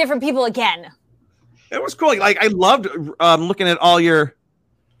different people again. It was cool. Like I loved looking at all your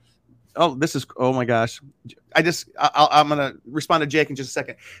oh my gosh. I'm going to respond to Jake in just a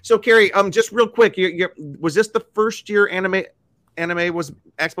second. So Carrie, just real quick, was this the first year Anime was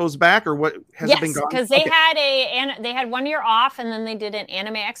Expo's back, or what has it been gone? Yes, because they had 1 year off, and then they did an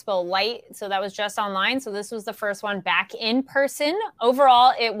Anime Expo Lite, so that was just online. So this was the first one back in person.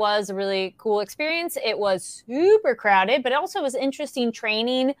 Overall, it was a really cool experience. It was super crowded, but it also was interesting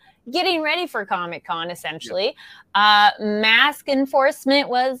training, getting ready for Comic-Con, essentially. Yep. Mask enforcement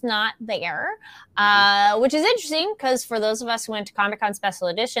was not there, which is interesting because for those of us who went to Comic-Con Special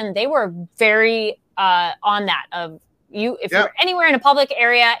Edition, they were very on that of if you were anywhere in a public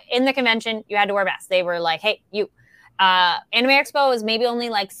area in the convention, you had to wear masks. They were like, hey, Anime Expo was maybe only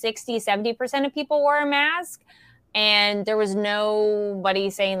like 60-70% of people wore a mask. And there was nobody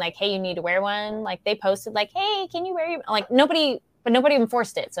saying like, hey, you need to wear one. Like they posted like, hey, can you wear your, like nobody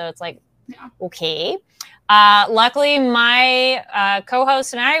enforced it. So it's like, okay. Luckily my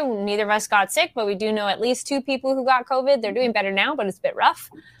co-host and I, neither of us got sick, but we do know at least 2 people who got COVID. They're doing better now, but it's a bit rough.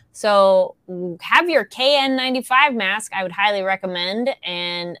 So have your KN95 mask. I would highly recommend,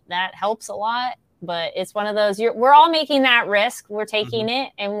 and that helps a lot. But it's one of those, we're all making that risk. We're taking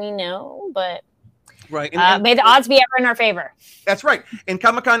it, and we know, but Right. May the odds be ever in our favor. That's right. And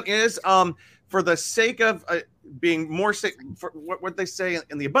Comic-Con is, for the sake of being more safe, for what they say,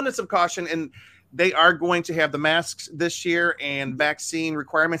 in the abundance of caution, and they are going to have the masks this year and vaccine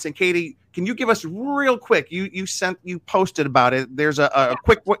requirements. And Katie, can you give us real quick? You posted about it. There's a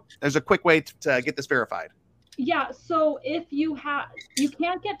quick way to get this verified. Yeah, so if you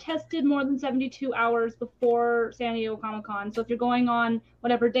can't get tested more than 72 hours before San Diego Comic-Con. So if you're going on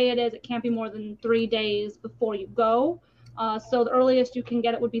whatever day it is, it can't be more than 3 days before you go. So the earliest you can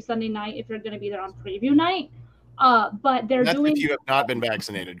get it would be Sunday night if you're going to be there on preview night. But that's if you have not been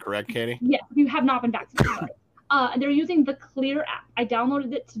vaccinated, correct, Katie? Yeah, if you have not been vaccinated. They're using the Clear app. I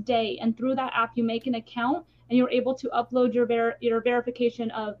downloaded it today, and through that app, you make an account, and you're able to upload your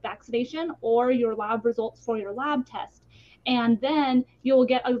verification of vaccination or your lab results for your lab test. And then you'll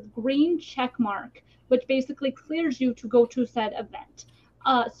get a green check mark, which basically clears you to go to said event.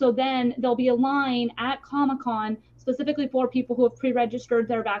 So then there'll be a line at Comic-Con specifically for people who have pre-registered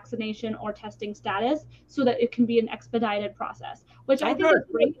their vaccination or testing status so that it can be an expedited process, which I think is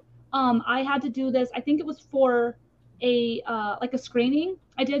great. I had to do this, I think it was for a screening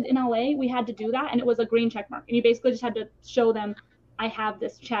I did in LA. We had to do that, and it was a green check mark, and you basically just had to show them, I have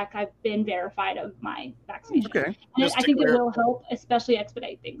this check, I've been verified of my vaccination. Okay. And I think it will help, especially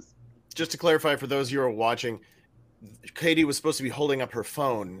expedite things. Just to clarify for those of you who are watching, Katie was supposed to be holding up her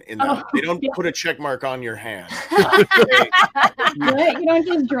phone in that. They don't put a check mark on your hand. You don't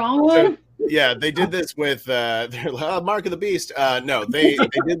just draw one? Yeah, they did this with Mark of the Beast. No, they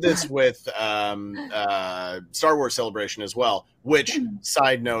did this with Star Wars Celebration as well, which,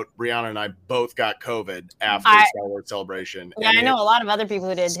 side note, Brianna and I both got COVID after Star Wars Celebration. Yeah, I know a lot of other people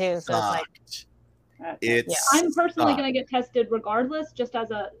who did too. So I'm personally going to get tested regardless, just as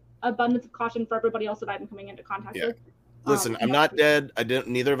a abundance of caution for everybody else that I've been coming into contact with. Listen, I'm not dead.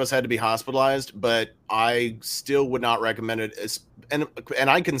 Neither of us had to be hospitalized, but I still would not recommend it. And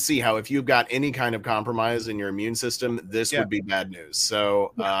I can see how if you've got any kind of compromise in your immune system, this would be bad news.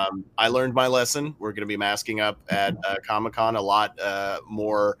 So I learned my lesson. We're going to be masking up at Comic-Con a lot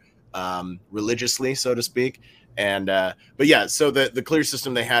more religiously, so to speak. And but yeah, so the Clear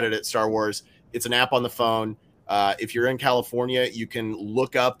system, they had it at Star Wars. It's an app on the phone. If you're in California, you can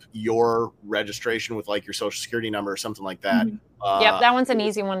look up your registration with like your social security number or something like that. Yep, that one's an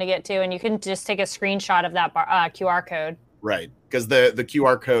easy one to get to, and you can just take a screenshot of that QR code. Right, because the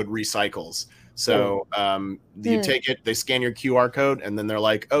QR code recycles. So you take it, they scan your QR code, and then they're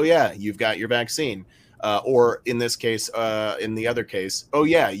like, "Oh yeah, you've got your vaccine," or in this case, in the other case, "Oh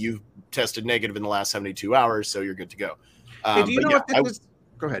yeah, you've tested negative in the last 72 hours, so you're good to go." Hey, do you know if this is...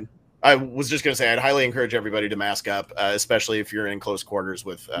 Go ahead. I was just going to say, I'd highly encourage everybody to mask up, especially if you're in close quarters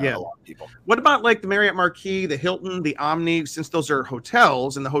with a lot of people. What about like the Marriott Marquis, the Hilton, the Omni, since those are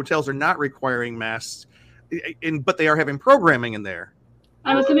hotels and the hotels are not requiring masks, but they are having programming in there?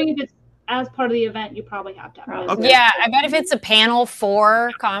 I'm assuming if it's as part of the event, you probably have to have it. Okay. Yeah, I bet if it's a panel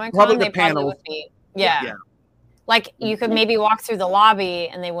for Comic-Con, they probably would be. Yeah. Like you could maybe walk through the lobby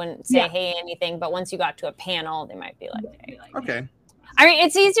and they wouldn't say, hey, anything. But once you got to a panel, they might be like, hey. Okay. I mean,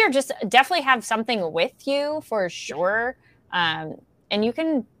 it's easier just definitely have something with you for sure. And you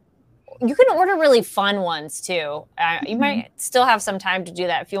can order really fun ones too. You might still have some time to do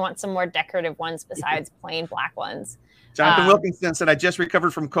that if you want some more decorative ones besides plain black ones. Jonathan Wilkinson said, I just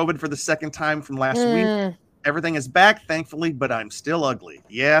recovered from COVID for the second time from last week. Everything is back, thankfully, but I'm still ugly.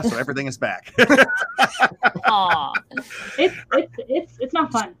 Yeah, so everything is back. Aw. It's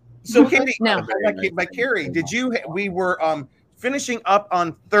not fun. So Katie, by Carrie, we were finishing up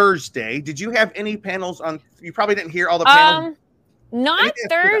on Thursday. Did you have any panels on? You probably didn't hear all the panels. Not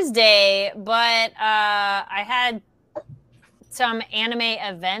Thursday, but I had some anime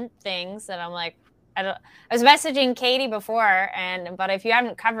event things that I'm like, I was messaging Katie before, but if you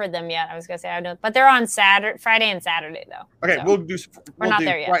haven't covered them yet, I was gonna say I don't. But they're on Friday and Saturday though. Okay, so we're not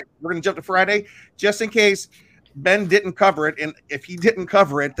there yet. Right, we're gonna jump to Friday just in case Ben didn't cover it, and if he didn't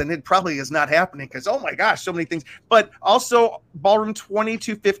cover it, then it probably is not happening because, oh my gosh, so many things. But also Ballroom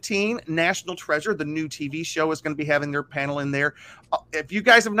 2215, National Treasure, the new TV show, is going to be having their panel in there. If you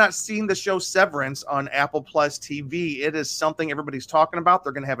guys have not seen the show Severance on Apple Plus TV, it is something everybody's talking about.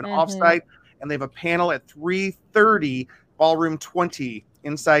 They're going to have an offsite, and they have a panel at 3:30, Ballroom 20,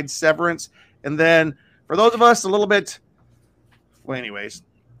 inside Severance. And then for those of us a little bit more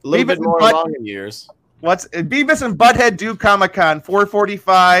along in years. Beavis and Butthead do Comic-Con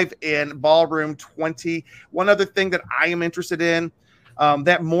 445 in Ballroom 20. One other thing that I am interested in,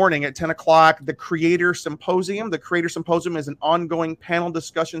 that morning at 10 o'clock, the Creator Symposium. The Creator Symposium is an ongoing panel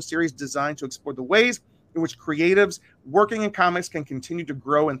discussion series designed to explore the ways in which creatives working in comics can continue to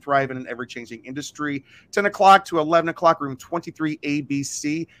grow and thrive in an ever-changing industry. 10 o'clock to 11 o'clock, room 23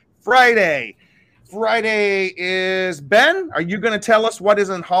 ABC. Friday is, Ben, are you going to tell us what is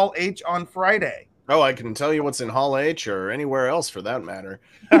in Hall H on Friday? Oh, I can tell you what's in Hall H or anywhere else for that matter.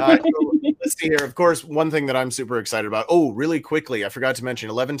 So let's see here. Of course, one thing that I'm super excited about. Oh, really quickly, I forgot to mention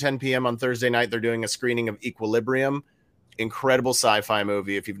 11:10 p.m. on Thursday night. They're doing a screening of Equilibrium. Incredible sci-fi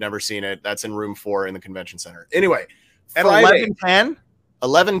movie. If you've never seen it, that's in room 4 in the convention center. Anyway, at 11:10?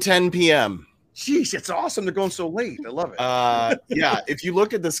 11:10 p.m. Jeez, it's awesome. They're going so late. I love it. Yeah, if you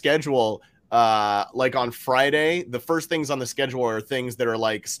look at the schedule, like on Friday, the first things on the schedule are things that are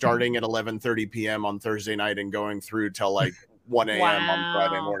like starting at 11:30 p.m. on Thursday night and going through till like 1 a.m. on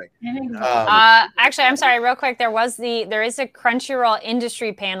Friday morning. Actually, I'm sorry, real quick. There is a Crunchyroll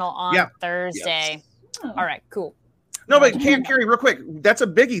industry panel on Thursday. Yes. All right, cool. No, but Carrie, real quick. That's a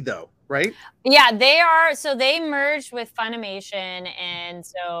biggie though, right? Yeah, they are. So they merged with Funimation, and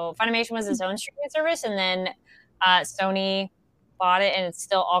so Funimation was its own streaming service, and then Sony bought it, and it's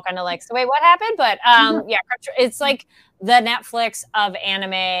still all kind of like, so wait, what happened? But yeah, it's like the Netflix of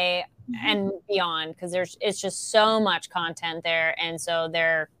anime and beyond, because it's just so much content there, and so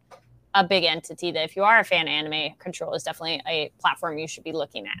they're a big entity that if you are a fan of anime, Crunchyroll is definitely a platform you should be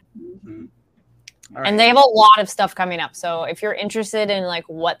looking at. Mm-hmm. And they have a lot of stuff coming up. So if you're interested in like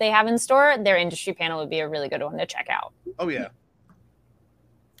what they have in store, their industry panel would be a really good one to check out. Oh yeah.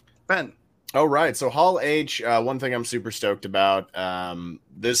 Ben. Oh, right. So Hall H, one thing I'm super stoked about,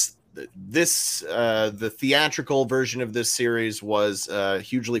 the theatrical version of this series was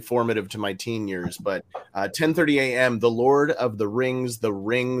hugely formative to my teen years, but 10:30 a.m., The Lord of the Rings, The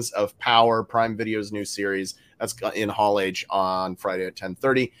Rings of Power, Prime Video's new series, that's in Hall H on Friday at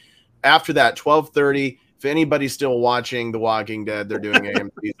 10:30. After that, 12:30, if anybody's still watching The Walking Dead, they're doing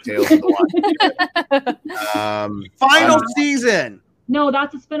AMC's Tales of the Walking Dead. Final season. No,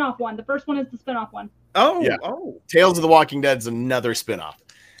 that's a spinoff one. The first one is the spinoff one. Oh, yeah. Oh. Tales of the Walking Dead is another spinoff.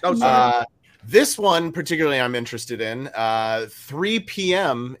 Oh, sorry. This one particularly I'm interested in. 3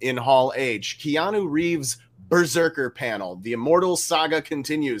 p.m. in Hall H, Keanu Reeves' Berserker panel. The Immortal Saga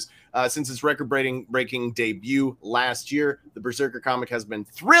continues. Since its record-breaking debut last year, the Berserker comic has been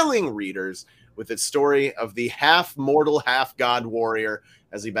thrilling readers with its story of the half-mortal, half-god warrior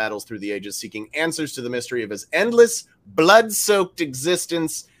as he battles through the ages, seeking answers to the mystery of his endless, blood-soaked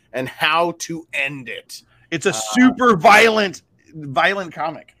existence and how to end it. It's a super violent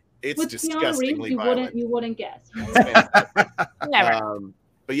comic. It's with disgustingly Keanu Reeves, you wouldn't guess. Never.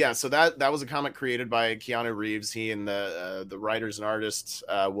 But yeah, so that was a comic created by Keanu Reeves. He and the writers and artists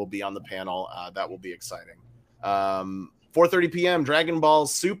will be on the panel. That will be exciting. 4:30 p.m. Dragon Ball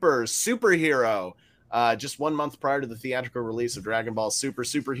Superhero. Just 1 month prior to the theatrical release of Dragon Ball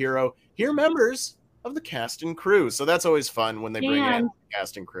Superhero, here members of the cast and crew. So that's always fun when they bring in the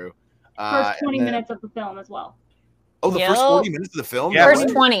cast and crew. First 20 minutes of the film as well. Oh, the first 40 minutes of the film? Yeah, first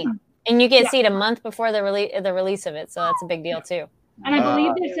 20. And you get to see it a month before the release of it. So that's a big deal too. And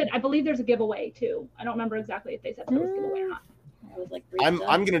I believe there's a giveaway too. I don't remember exactly if they said there was a giveaway or not. I was like, I'm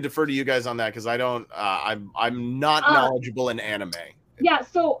going to defer to you guys on that because I don't. I'm not knowledgeable in anime. Yeah,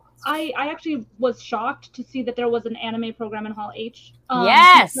 so I actually was shocked to see that there was an anime program in Hall H.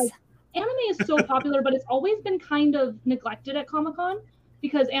 Yes, anime is so popular, but it's always been kind of neglected at Comic-Con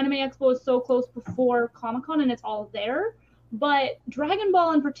because Anime Expo is so close before Comic-Con and it's all there. But Dragon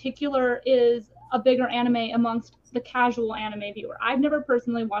Ball in particular is a bigger anime amongst the casual anime viewer. I've never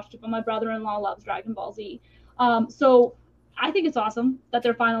personally watched it, but my brother-in-law loves Dragon Ball Z. So I think it's awesome that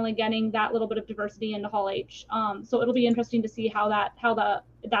they're finally getting that little bit of diversity into Hall H. So it'll be interesting to see how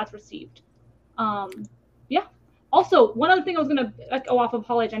that's received. Yeah. Also, one other thing I was going to go off of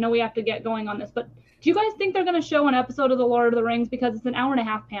Hall H. I know we have to get going on this, but do you guys think they're going to show an episode of The Lord of the Rings because it's an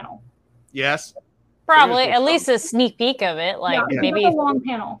 1.5-hour panel? Yes. Probably at least a sneak peek of it, like maybe a long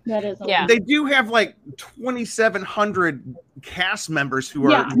panel. That is. They do have like 2,700 cast members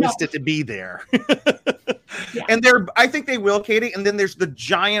who are listed to be there. And I think they will, Katie. And then there's the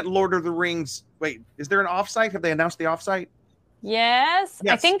giant Lord of the Rings. Wait, is there an offsite? Have they announced the offsite? Yes.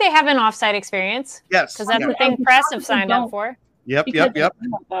 I think they have an offsite experience. Yes, because that's the thing press have signed up for. Yep.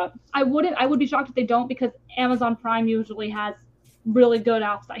 I would be shocked if they don't because Amazon Prime usually has really good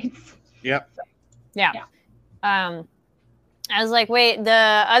offsites. Yep. Yeah. I was like, wait,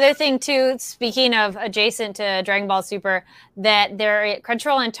 the other thing too, speaking of adjacent to Dragon Ball Super, that their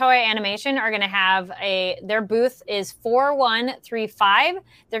Crunchyroll and Toei Animation are going to have their booth is 4135.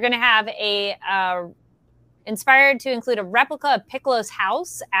 They're going to have inspired to include a replica of Piccolo's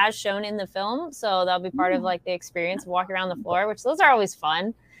house as shown in the film. So that'll be part of like the experience of walking around the floor, which those are always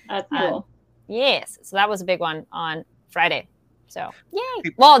fun. That's cool. Yes. So that was a big one on Friday. So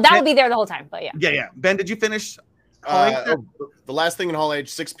yay. Well, that will be there the whole time, but yeah. Yeah. Ben, did you finish? The last thing in Hall H,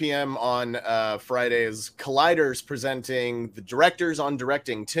 6 p.m. on Friday is Collider's presenting the directors on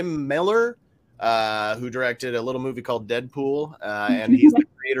directing. Tim Miller, who directed a little movie called Deadpool, and he's the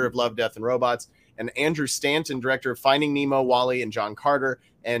creator of Love, Death, and Robots. And Andrew Stanton, director of Finding Nemo, WALL-E, and John Carter.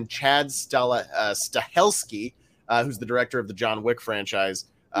 And Chad Stahelski, who's the director of the John Wick franchise.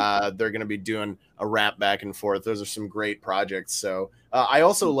 They're going to be doing a rap back and forth. Those are some great projects. So I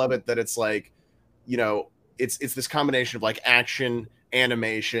also love it that it's like, you know, it's this combination of like action,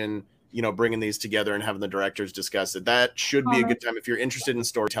 animation, you know, bringing these together and having the directors discuss it. That should be a good time. If you're interested in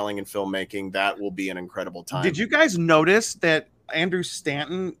storytelling and filmmaking, that will be an incredible time. Did you guys notice that Andrew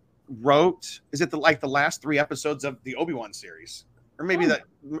Stanton wrote, is it the last 3 episodes of the Obi-Wan series? Or maybe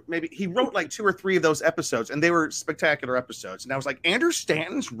maybe he wrote like 2 or 3 of those episodes, and they were spectacular episodes. And I was like, Andrew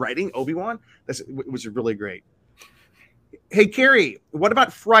Stanton's writing Obi-Wan? It was really great. Hey, Carrie, what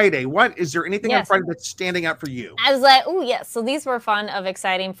about Friday? Is there anything on Friday that's standing out for you? I was like, oh, yes. So these were fun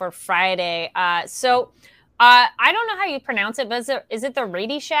exciting for Friday. I don't know how you pronounce it, but is it the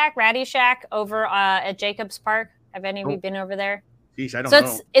Ratty Shack over at Jacobs Park? Have any of you been over there? Geez, I don't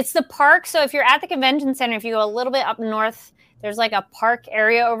know. It's the park. So if you're at the convention center, if you go a little bit up north, there's like a park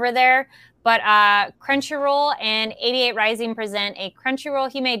area over there. But Crunchyroll and 88 Rising present a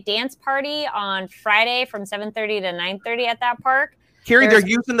Crunchyroll Hime dance party on Friday from 7:30 to 9:30 at that park. Carrie, they're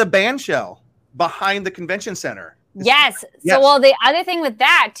using the band shell behind the convention center. Yes. So, well, the other thing with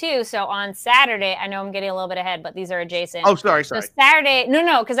that too. So on Saturday, I know I'm getting a little bit ahead, but these are adjacent. Oh, sorry. So Saturday,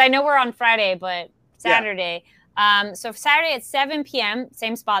 no, because I know we're on Friday, but Saturday. So Saturday at 7 p.m.,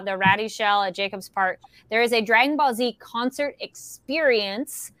 same spot, the Ratty Shell at Jacobs Park. There is a Dragon Ball Z concert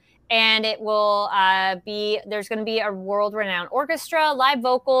experience. And it will there's going to be a world-renowned orchestra, live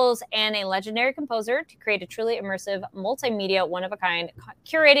vocals, and a legendary composer to create a truly immersive, multimedia, one-of-a-kind,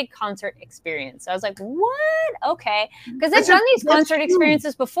 curated concert experience. So I was like, what? Okay. Because they've done these concert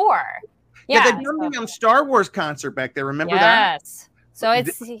experiences before. Yeah, they've done the Star Wars concert back there. Remember that? Yes. So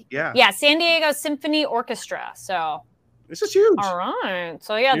it's, San Diego Symphony Orchestra. So this is huge. All right.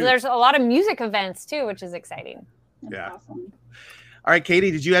 So, there's a lot of music events, too, which is exciting. That's awesome. All right, Katie,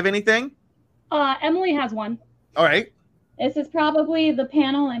 did you have anything? Emily has one. All right. This is probably the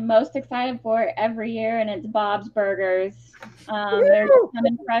panel I'm most excited for every year, and it's Bob's Burgers. They're just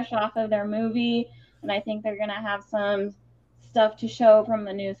coming fresh off of their movie, and I think they're going to have some stuff to show from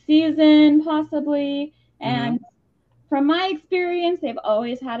the new season, possibly. And from my experience, they've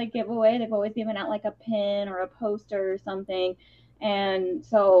always had a giveaway. They've always given out like a pin or a poster or something. And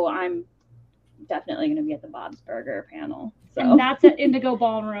so I'm definitely going to be at the Bob's Burger panel. So. And that's at Indigo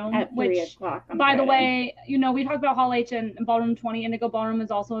Ballroom. At 3 o'clock on By Friday. the way, we talked about Hall H and Ballroom 20. Indigo Ballroom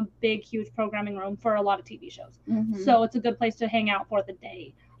is also a big, huge programming room for a lot of TV shows. So it's a good place to hang out for the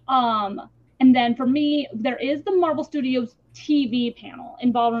day. And then for me, there is the Marvel Studios TV panel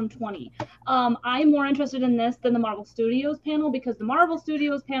in Ballroom 20. I'm more interested in this than the Marvel Studios panel because the Marvel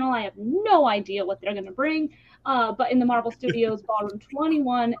Studios panel, I have no idea what they're going to bring. But in the Marvel Studios Ballroom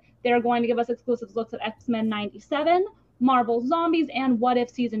 21, they're going to give us exclusive looks at X-Men 97, Marvel Zombies, and What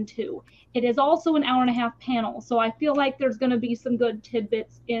If Season 2. It is also an hour-and-a-half panel, so I feel like there's going to be some good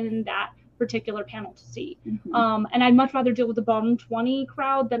tidbits in that particular panel to see. And I'd much rather deal with the Ballroom 20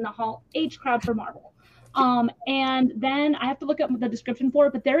 crowd than the Hall H crowd for Marvel. And then I have to look up the description for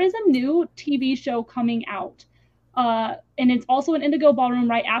it, but there is a new TV show coming out. And it's also an Indigo Ballroom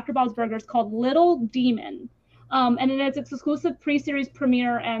right after Bob's Burgers called Little Demon. And it's exclusive pre-series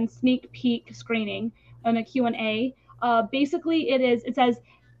premiere and sneak peek screening and a Q&A. Basically, it says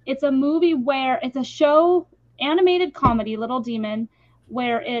it's a movie where it's a show, animated comedy, Little Demon,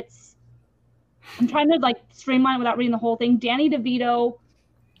 where I'm trying to streamline it without reading the whole thing. Danny DeVito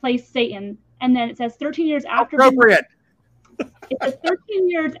plays Satan, and then it says 13 years after. Appropriate. It says 13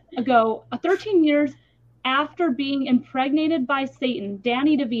 years after being impregnated by Satan,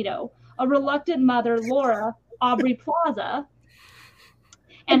 Danny DeVito, a reluctant mother, Laura Aubrey Plaza,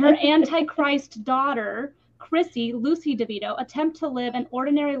 and her Antichrist daughter, Chrissy, Lucy DeVito, attempt to live an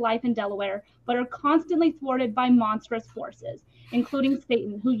ordinary life in Delaware, but are constantly thwarted by monstrous forces, including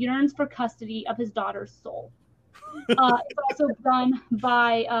Satan, who yearns for custody of his daughter's soul. It's also done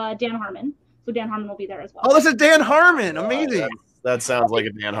by Dan Harmon, so Dan Harmon will be there as well. Oh, this is Dan Harmon! Amazing. That sounds like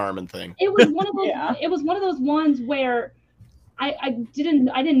a Dan Harmon thing. It was one of those. It was one of those ones where I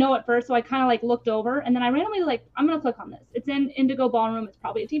didn't know at first, so I kind of looked over, and then I randomly I'm gonna click on this. It's in Indigo Ballroom. It's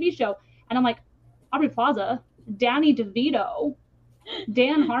probably a TV show, and I'm like, Aubrey Plaza, Danny DeVito,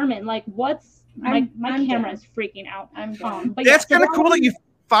 Dan Harmon. What's my camera is freaking out. I'm done. But that's kind of cool that you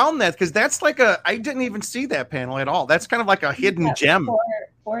found that? Because that's like I didn't even see that panel at all. That's kind of like a hidden gem.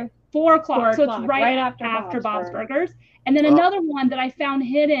 4 o'clock. So it's right after Bob's Burgers. And then another one that I found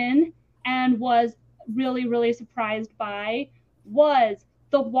hidden and was really, really surprised by was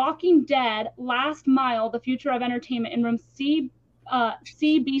The Walking Dead Last Mile, The Future of Entertainment in room CBCF.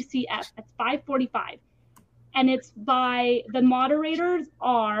 That's 545. And it's by, the moderators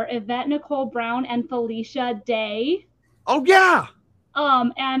are Yvette Nicole Brown and Felicia Day. Oh, yeah.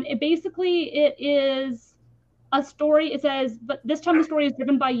 And it is a story. It says, but this time the story is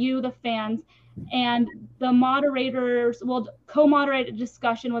driven by you, the fans, and the moderators will co-moderate a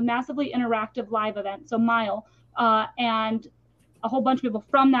discussion with massively interactive live event. So Mile, and a whole bunch of people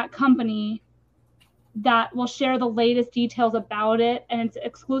from that company that will share the latest details about it, and it's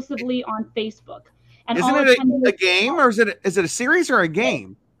exclusively on Facebook. And isn't it a game, or is it a series or a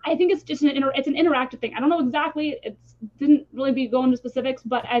game? I think it's just it's an interactive thing. I don't know exactly. It didn't really go into specifics,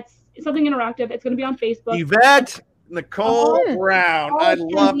 but it's something interactive. It's going to be on Facebook. Yvette Nicole Brown. I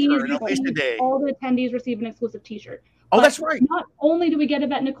love her. All the attendees receive an exclusive T-shirt. Oh, that's right. Not only do we get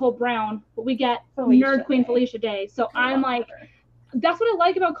Yvette Nicole Brown, but we get Nerd Queen Felicia Day. So I'm like, that's what I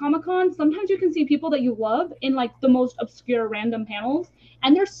like about Comic-Con. Sometimes you can see people that you love in like the most obscure random panels,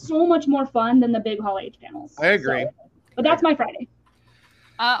 and they're so much more fun than the big Hall H panels. I agree. But that's my Friday.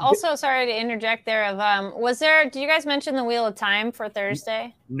 Also, sorry to interject there. Did you guys mention the Wheel of Time for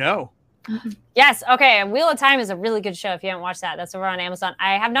Thursday? No. Yes. Okay. Wheel of Time is a really good show. If you haven't watched that, that's over on Amazon.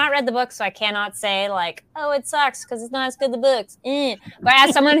 I have not read the book, so I cannot say like, oh, it sucks because it's not as good as the books. But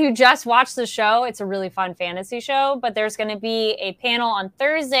as someone who just watched the show, it's a really fun fantasy show. But there's going to be a panel on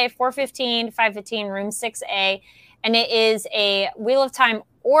Thursday, 4:15, 5:15, room 6A. And it is a Wheel of Time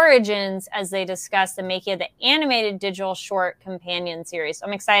origins as they discuss the making of the animated digital short companion series. So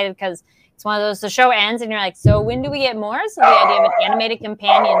I'm excited because it's one of those, the show ends and you're like, so when do we get more? So the idea of an animated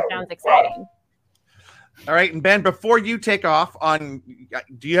companion sounds exciting. All right. And Ben, before you take off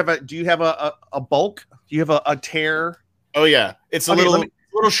do you have a bulk? Do you have a tear? Oh yeah. It's a little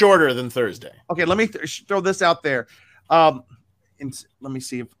shorter than Thursday. Okay. Let me throw this out there. And let me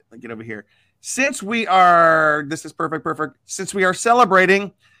see if I get over here. Since we are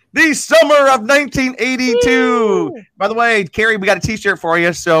celebrating the summer of 1982. Woo! By the way, Carrie, we got a t-shirt for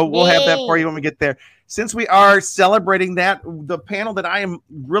you, so we'll have that for you when we get there. Since we are celebrating that, the panel that I am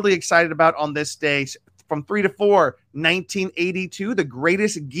really excited about on this day, from 3 to 4, 1982, the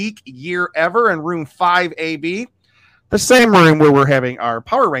greatest geek year ever, in room 5AB, the same room where we're having our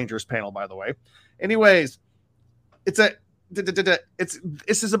Power Rangers panel, by the way. Anyways, this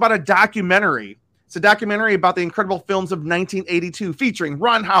is about a documentary. It's a documentary about the incredible films of 1982, featuring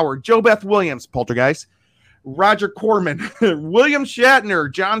Ron Howard, JoBeth Williams, Poltergeist, Roger Corman, William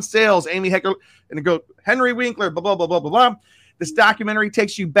Shatner, John Sayles, Amy Hecker, and Henry Winkler, blah, blah, blah, blah, blah, blah. This documentary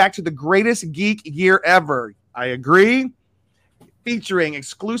takes you back to the greatest geek year ever. I agree. Featuring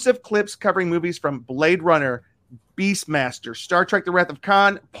exclusive clips covering movies from Blade Runner, Beastmaster, Star Trek The Wrath of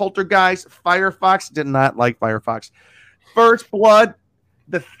Khan, Poltergeist, Firefox. Did not like Firefox. First Blood,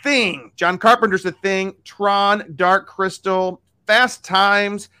 The Thing, John Carpenter's The Thing, Tron, Dark Crystal, Fast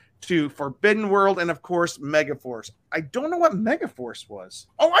Times, to Forbidden World, and of course, Megaforce. I don't know what Megaforce was.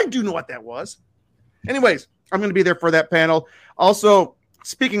 Oh, I do know what that was. Anyways, I'm going to be there for that panel. Also,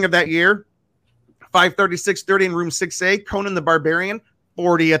 speaking of that year, 5:30, 6:30 in room 6A, Conan the Barbarian,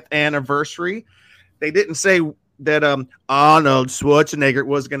 40th anniversary. They didn't say that Arnold Schwarzenegger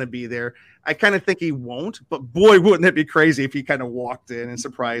was going to be there. I kind of think he won't, but boy, wouldn't it be crazy if he kind of walked in and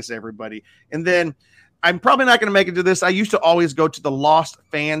surprised everybody. And then I'm probably not going to make it to this. I used to always go to the Lost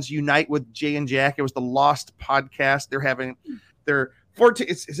Fans Unite with Jay and Jack. It was the Lost podcast. They're having their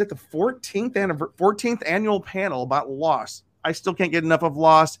 14th. Is it the 14th annual panel about Lost? I still can't get enough of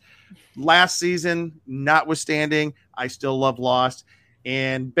Lost. Last season, notwithstanding, I still love Lost.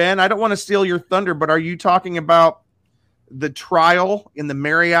 And Ben, I don't want to steal your thunder, but are you talking about the trial in the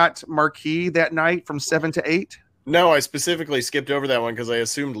Marriott Marquis that night from 7 to 8? No, I specifically skipped over that one because I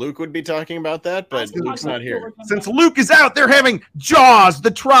assumed Luke would be talking about that, but Luke's not here. Since Luke is out, they're having Jaws, the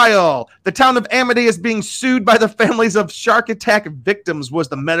trial. The town of Amity is being sued by the families of shark attack victims. Was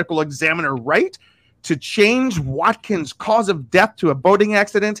the medical examiner right to change Watkins' cause of death to a boating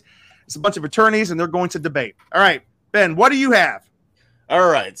accident? It's a bunch of attorneys, and they're going to debate. All right, Ben, what do you have? All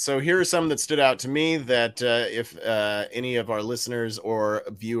right, so here are some that stood out to me that if any of our listeners or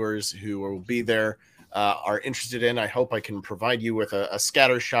viewers who will be there are interested in, I hope I can provide you with a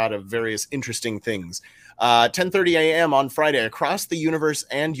scatter shot of various interesting things. 10:30 a.m. on Friday, across the universe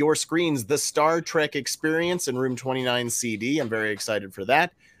and your screens, the Star Trek Experience in room 29 CD. I'm very excited for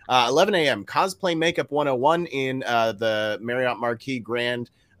that. 11 a.m. Cosplay Makeup 101 in the Marriott Marquis Grand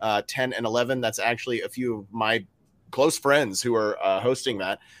 10 and 11. That's actually a few of my close friends who are hosting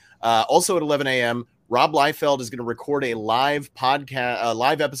that. Also at 11 a.m., Rob Liefeld is going to record a live podcast,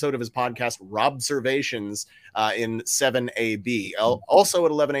 live episode of his podcast, Robservations, in 7AB. Also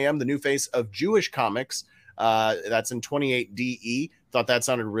at 11 a.m., the new face of Jewish comics. That's in 28 DE. Thought that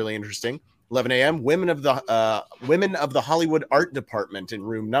sounded really interesting. 11 a.m., Women of the Hollywood Art Department in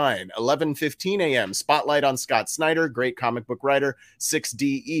Room 9. 11:15 a.m., Spotlight on Scott Snyder, great comic book writer,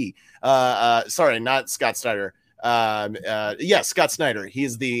 6DE. Sorry, not Scott Snyder. Scott Snyder.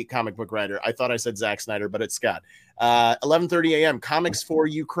 He's the comic book writer. I thought I said Zack Snyder, but it's Scott. 11:30 a.m., Comics for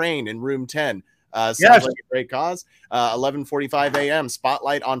Ukraine in Room 10. Sounds like a great cause. 11:45 a.m.,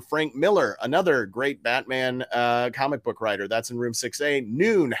 Spotlight on Frank Miller, another great Batman comic book writer. That's in Room 6A.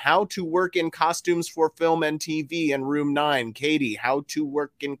 Noon, How to Work in Costumes for Film and TV in Room 9. Katie, How to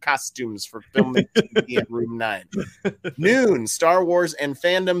Work in Costumes for Film and TV in Room 9. Noon, Star Wars and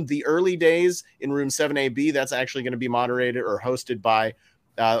Fandom, The Early Days in Room 7AB. That's actually going to be moderated or hosted by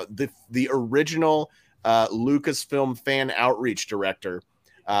the original Lucasfilm fan outreach director.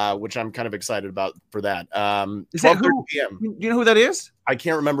 Which I'm kind of excited about for that. Is that who? PM. Do you know who that is? I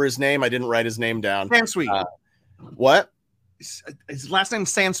can't remember his name. I didn't write his name down. Sansweet. What? His last name is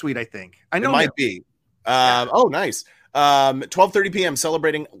Sansweet, I think. I know it might be. Oh, nice. 12:30 p.m.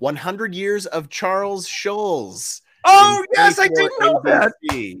 celebrating 100 years of Charles Schulz. Oh, yes, I did know that.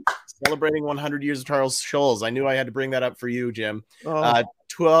 Celebrating 100 years of Charles Schulz. I knew I had to bring that up for you, Jim.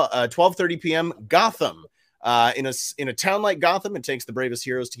 12:30 p.m. Gotham. In a town like Gotham, it takes the bravest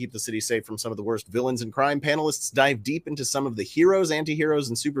heroes to keep the city safe from some of the worst villains and crime. Panelists dive deep into some of the heroes, anti-heroes,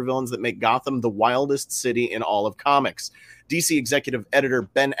 and supervillains that make Gotham the wildest city in all of comics. DC executive editor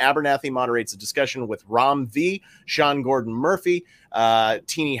Ben Abernathy moderates a discussion with Ram V, Sean Gordon Murphy,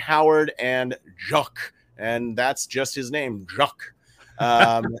 Teenie Howard, and Jock. And that's just his name, Jock.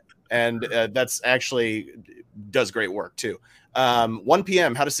 And that's actually does great work too. 1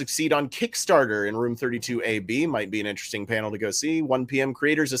 p.m. How to Succeed on Kickstarter in Room 32AB might be an interesting panel to go see. 1 p.m.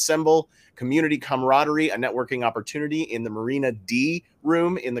 Creators Assemble, Community Camaraderie, a networking opportunity in the Marina D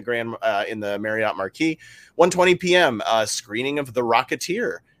room in the Marriott Marquis. 1:20 p.m. Screening of The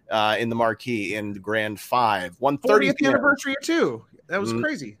Rocketeer in the Marquis in Grand 5. 1:30 40th anniversary too. That was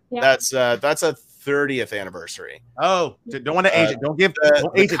crazy. Yeah. That's a 30th anniversary. Oh, don't want to age it. Don't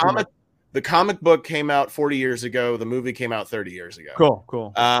age it. The comic book came out 40 years ago. The movie came out 30 years ago.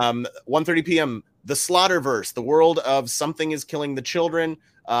 Cool. 1:30 p.m. The Slaughterverse, the world of Something is Killing the Children,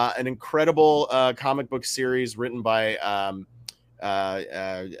 an incredible comic book series written by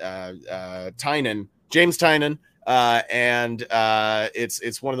Tynan, James Tynan, and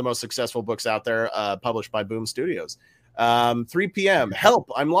it's one of the most successful books out there, published by Boom Studios. 3 p.m.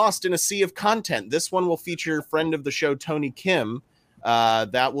 Help! I'm lost in a sea of content. This one will feature friend of the show Tony Kim.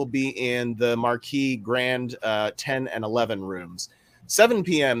 That will be in the Marquis Grand 10 and 11 rooms. 7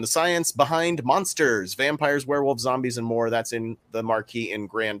 p.m. The Science Behind Monsters, Vampires, Werewolves, Zombies, and More. That's in the Marquis in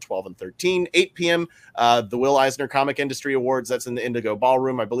Grand 12 and 13. 8 p.m. The Will Eisner Comic Industry Awards. That's in the Indigo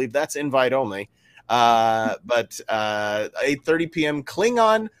Ballroom. I believe that's invite only. But 8:30 p.m.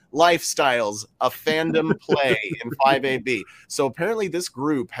 Klingon Lifestyles, a fandom play in 5AB. So apparently this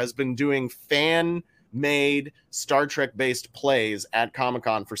group has been doing fan-made Star Trek-based plays at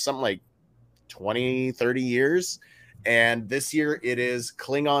Comic-Con for something like 20, 30 years. And this year it is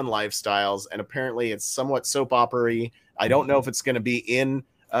Klingon Lifestyles, and apparently it's somewhat soap opera-y. I don't know if it's going to be in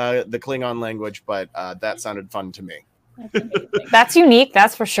the Klingon language, but that sounded fun to me. That's unique,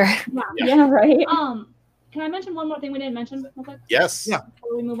 that's for sure. Yeah, right. Can I mention one more thing we didn't mention? Yes. Yeah.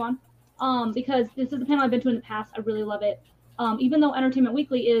 Before we move on, because this is a panel I've been to in the past. I really love it. Even though Entertainment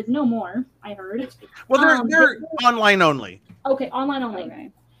Weekly is no more, I heard. Well, they're online only. Okay, online only.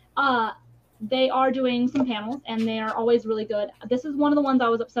 Okay. They are doing some panels, and they are always really good. This is one of the ones I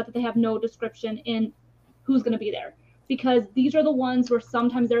was upset that they have no description in who's going to be there, because these are the ones where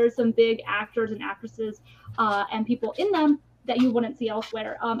sometimes there are some big actors and actresses and people in them that you wouldn't see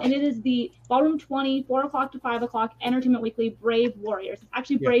elsewhere. And it is the Ballroom 20, 4 o'clock to 5 o'clock, Entertainment Weekly Brave Warriors. It's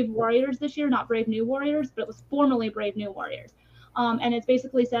actually Brave Warriors this year, not Brave New Warriors, but it was formerly Brave New Warriors. And it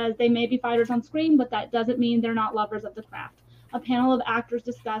basically says they may be fighters on screen, but that doesn't mean they're not lovers of the craft. A panel of actors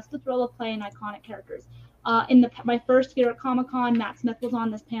discussed the thrill of playing iconic characters. In my first year at Comic-Con, Matt Smith was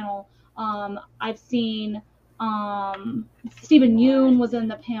on this panel. I've seen Stephen Yoon was in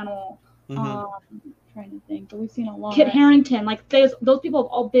the panel. Trying to think, but we've seen a lot. Kit Harington, like those people have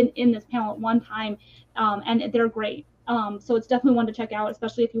all been in this panel at one time, and they're great. So it's definitely one to check out,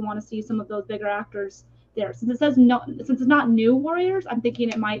 especially if you want to see some of those bigger actors there. Since it says no, since it's not new Warriors, I'm thinking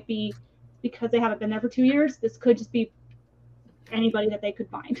it might be because they haven't been there for 2 years. This could just be anybody that they could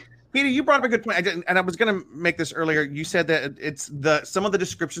find. Peter, you brought up a good point. I was going to make this earlier. You said that some of the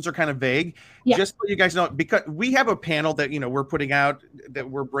descriptions are kind of vague. Yeah. Just so you guys know, because we have a panel that we're putting out, that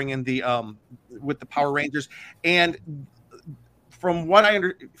we're bringing the with the Power Rangers, and from what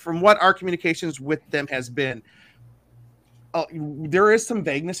our communications with them has been, there is some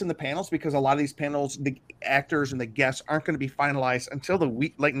vagueness in the panels because a lot of these panels, the actors and the guests aren't going to be finalized until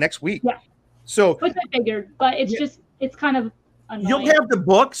next week. Yeah. So which I figured, but it's kind of annoying. You'll have the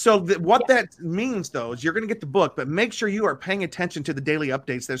book. So what that means, though, is you're going to get the book, but make sure you are paying attention to the daily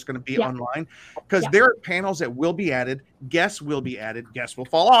updates that's going to be online, because there are panels that will be added, guests will be added, guests will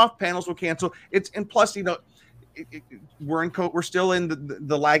fall off, panels will cancel. And plus, we're still in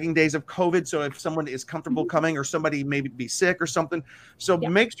the lagging days of COVID. So if someone is comfortable coming, or somebody maybe be sick or something, so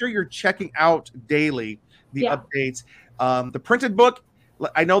make sure you're checking out daily the updates. The printed book,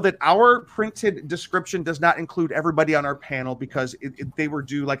 I know that our printed description does not include everybody on our panel because they were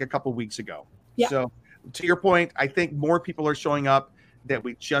due like a couple weeks ago. Yeah. So to your point, I think more people are showing up that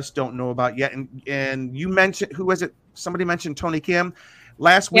we just don't know about yet. And you mentioned, who was it? Somebody mentioned Tony Kim.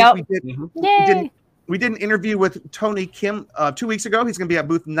 Last week we did an interview with Tony Kim 2 weeks ago. He's going to be at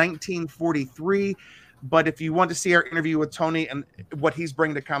booth 1943. But if you want to see our interview with Tony and what he's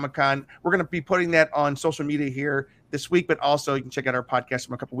bringing to Comic-Con, we're going to be putting that on social media here this week, but also you can check out our podcast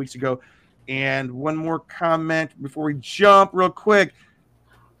from a couple weeks ago. And one more comment before we jump real quick.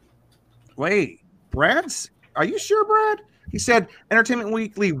 Wait, are you sure, Brad? He said Entertainment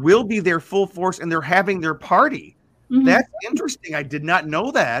Weekly will be there full force and they're having their party. Mm-hmm. That's interesting. I did not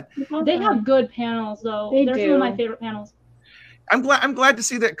know that. They have good panels, though. They're some of my favorite panels. I'm glad to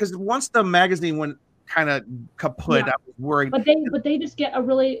see that, because once the magazine went kind of kaput, I was worried. But they just get a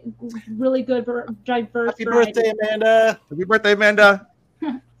really, really good diverse. Happy birthday, Amanda! Happy birthday, Amanda!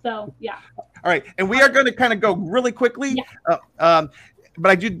 So yeah. All right, and we are going to kind of go really quickly. Yeah. But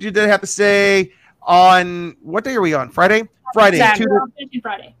I did have to say, on what day are we on? Friday. Friday.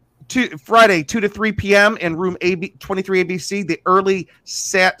 2 to 3 p.m. in room 23 ABC, the early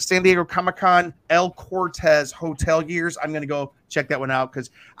San Diego Comic-Con El Cortez Hotel years. I'm going to go check that one out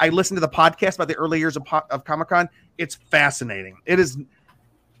because I listened to the podcast about the early years of Comic-Con. It's fascinating. It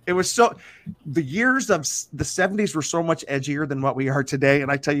was so, the years of the 70s were so much edgier than what we are today. And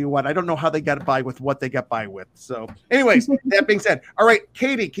I tell you what, I don't know how they got by with what they got by with. So anyways, that being said, all right,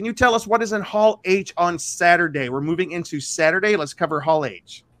 Katie, can you tell us what is in Hall H on Saturday? We're moving into Saturday. Let's cover Hall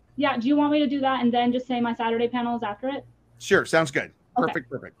H. Yeah, do you want me to do that and then just say my Saturday panels after it? Sure, sounds good. Okay.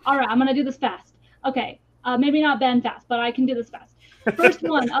 Perfect. All right, I'm going to do this fast. Okay, maybe not Ben fast, but I can do this fast. First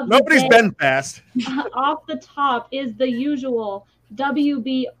one of Nobody's been fast. Off the top is the usual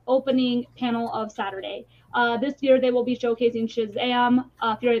WB opening panel of Saturday. This year they will be showcasing Shazam,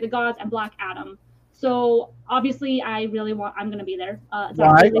 Fury of the Gods, and Black Adam. So obviously, I'm going to be there.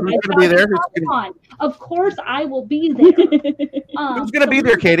 Why? Who's going to be there? Of course, I will be there. Who's going to be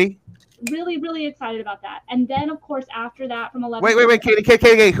there, Katie? Really, really excited about that. And then, of course, after that, from 11. Wait,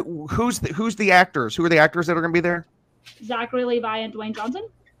 Katie. Who's the actors? Who are the actors that are going to be there? Zachary Levi and Dwayne Johnson.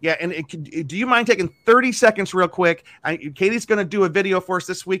 Yeah, and do you mind taking 30 seconds real quick? Katie's going to do a video for us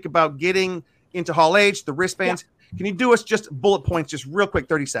this week about getting into Hall H, the wristbands. Yeah. Can you do us just bullet points, just real quick,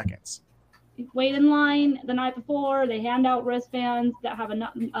 30 seconds? Wait in line the night before. They hand out wristbands that have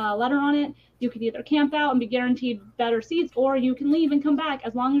a letter on it. You can either camp out and be guaranteed better seats, or you can leave and come back.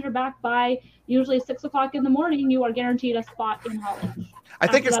 As long as you're back by usually 6 o'clock in the morning, you are guaranteed a spot in Hall H. I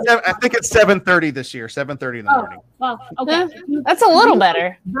think it's 7:30 this year. 7:30 in the morning. Well, okay. That's a little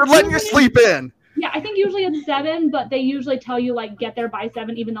better. You're letting your sleep in. Yeah, I think usually it's 7, but they usually tell you get there by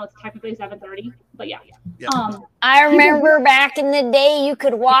 7, even though it's technically 7:30. But yeah. I remember back in the day you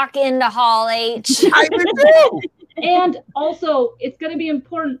could walk into Hall H. I do. And also, it's going to be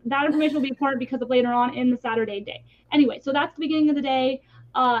important. That information will be important because of later on in the Saturday day. Anyway, so that's the beginning of the day.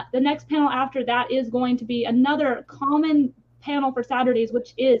 The next panel after that is going to be another common panel for Saturdays,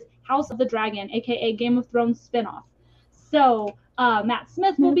 which is House of the Dragon, aka Game of Thrones spinoff. So Matt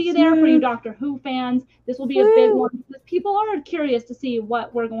Smith will be there for you Doctor Who fans. This will be a big one because people are curious to see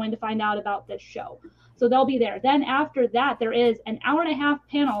what we're going to find out about this show. So they'll be there. Then after that, there is an hour-and-a-half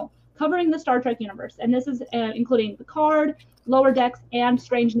panel covering the Star Trek universe. And this is including Picard, Lower Decks, and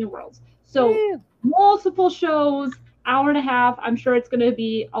Strange New Worlds. So multiple shows, hour-and-a-half. I'm sure it's going to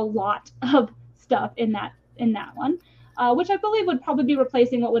be a lot of stuff in that one. Which I believe would probably be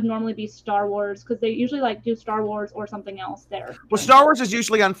replacing what would normally be Star Wars, because they usually do Star Wars or something else there. Well, Star Wars is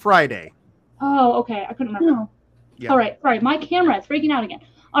usually on Friday. Oh, okay. I couldn't remember. Yeah. All right. Sorry, my camera is freaking out again.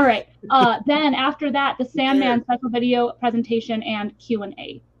 All right. Then after that, the Sandman special video presentation and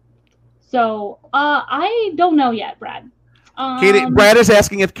Q&A. So I don't know yet, Brad. Katie, Brad is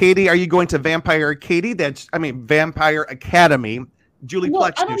asking if Katie, are you going to Vampire Academy? Julie Well,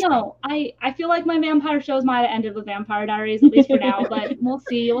 Plec. I don't know. I feel like my vampire shows might have ended with Vampire Diaries, at least for now, but we'll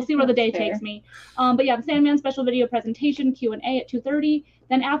see. We'll see where the day takes me. But yeah, the Sandman special video presentation, Q&A at 2:30.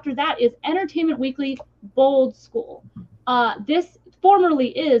 Then after that is Entertainment Weekly Bold School. This formerly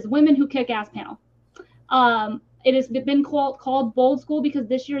is Women Who Kick Ass panel. It has been called Bold School because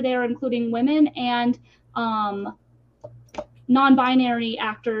this year they are including women and non-binary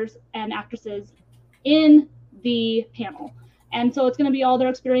actors and actresses in the panel. And so it's going to be all their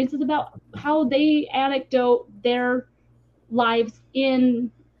experiences about how they anecdote their lives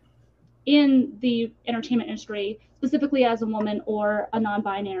in the entertainment industry, specifically as a woman or a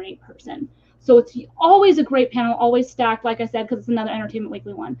non-binary person. So it's always a great panel, always stacked, like I said, because it's another Entertainment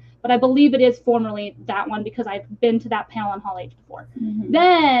Weekly one. But I believe it is formerly that one because I've been to that panel in Hall H before. Mm-hmm.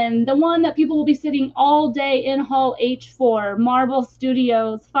 Then the one that people will be sitting all day in Hall H for, Marvel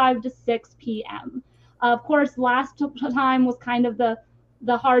Studios, 5 to 6 p.m. Of course, last time was kind of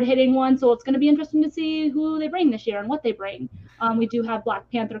the hard-hitting one, so it's going to be interesting to see who they bring this year and what they bring. We do have Black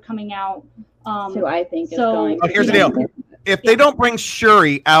Panther coming out. Who I think is going to here's the deal. If they don't bring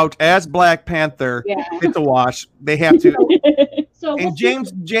Shuri out as Black Panther, it's a wash. They have to. And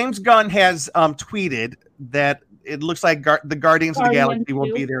James Gunn has tweeted that it looks like the Guardians of the Galaxy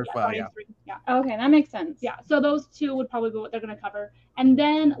will be there as well. Yeah. Okay, that makes sense. Yeah. So those two would probably be what they're going to cover. And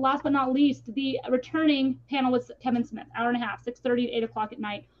then last but not least, the returning panel with Kevin Smith, hour and a half, 6:30 to 8 o'clock at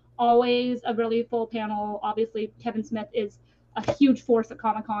night. Always a really full panel. Obviously, Kevin Smith is a huge force at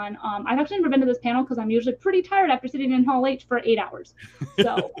Comic-Con. I've actually never been to this panel because I'm usually pretty tired after sitting in Hall H for 8 hours.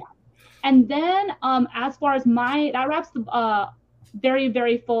 So, and then as far as that wraps the very,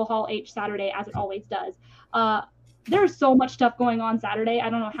 very full Hall H Saturday, as it always does. There's so much stuff going on Saturday.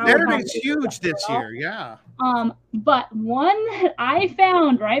 I don't know how. Saturday's huge this year, yeah. But one that I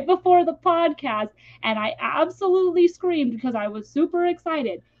found right before the podcast, and I absolutely screamed because I was super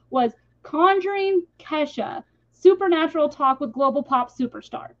excited, was Conjuring Kesha, Supernatural Talk with Global Pop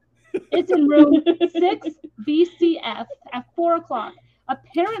Superstar. It's in room 6 BCF at 4 o'clock.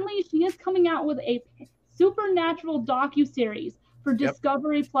 Apparently, she is coming out with a Supernatural docuseries for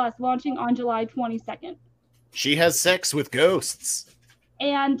Discovery Plus, launching on July 22nd. She has sex with ghosts.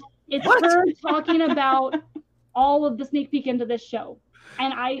 And it's her talking about all of the sneak peek into this show.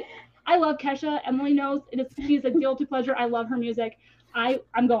 And I love Kesha. Emily knows she's a guilty pleasure. I love her music.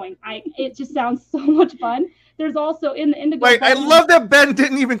 I'm going. It just sounds so much fun. There's also in the Indigo. Wait, I love that Ben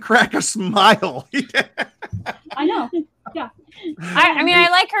didn't even crack a smile. I know. Yeah. I mean, I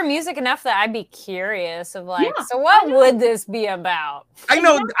like her music enough that I'd be curious of so what would this be about? I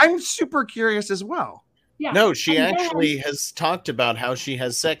know. I'm super curious as well. Yeah. No, she actually has talked about how she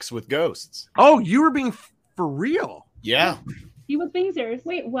has sex with ghosts. Oh, you were being for real? Yeah. He was being serious.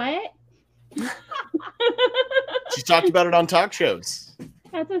 Wait, what? She's talked about it on talk shows.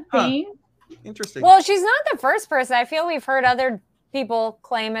 That's a thing. Interesting. Well, she's not the first person. I feel we've heard other people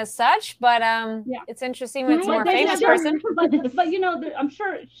claim as such, but it's interesting when it's a more famous person. But you know, I'm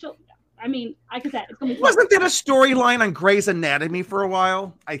sure she'll. I mean, like I said, it's gonna be. Wasn't that a storyline on Grey's Anatomy for a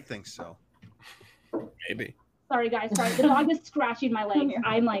while? I think so. Maybe. Sorry, guys. Sorry, the dog is scratching my legs.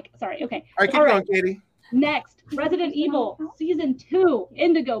 I'm like, sorry. Okay. All right, keep going, Katie. Next, Resident Evil Season 2,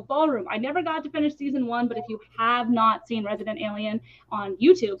 Indigo Ballroom. I never got to finish Season 1, but if you have not seen Resident Alien on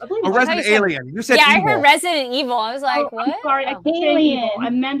YouTube, I believe. Resident Alien. You said Evil. I heard Resident Evil. I was like, what? I'm sorry, I keep saying evil. I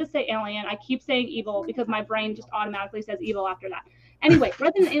meant to say Alien. I keep saying evil because my brain just automatically says evil after that. Anyway,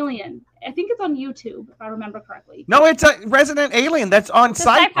 Resident Alien. I think it's on YouTube, if I remember correctly. No, it's a Resident Alien. That's on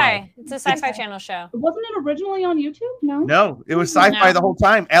Sci-Fi. It's a Sci-Fi Channel show. Wasn't it originally on YouTube? No, it was Sci-Fi the whole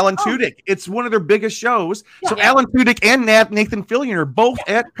time. Alan Tudyk. It's one of their biggest shows. Yeah. So Alan Tudyk and Nathan Fillion are both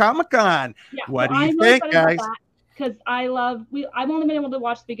at Comic-Con. Yeah. What do you think, guys? Because I've only been able to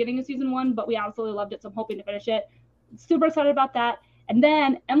watch the beginning of Season 1, but we absolutely loved it, so I'm hoping to finish it. Super excited about that. And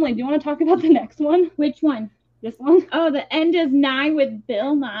then, Emily, do you want to talk about the next one? Which one? This one? Oh, The End is Nigh with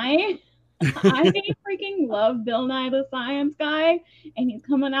Bill Nye. I freaking love Bill Nye the Science Guy, and he's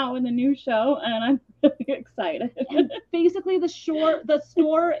coming out with a new show, and I'm really excited. And basically, the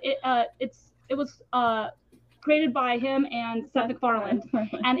store, it was created by him and Seth MacFarlane,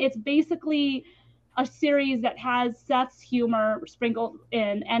 and it's basically a series that has Seth's humor sprinkled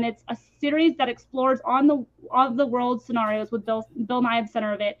in, and it's a series that explores on the world scenarios with Bill Nye at the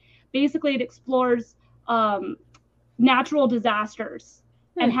center of it. Basically, it explores natural disasters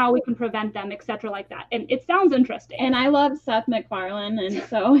and how we can prevent them, etc., like that. And it sounds interesting. And I love Seth MacFarlane, and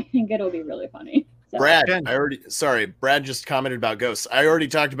so I think it'll be really funny. So. Brad, Brad just commented about Ghosts. I already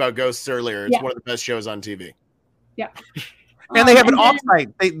talked about Ghosts earlier. It's one of the best shows on TV. Yeah. And they have an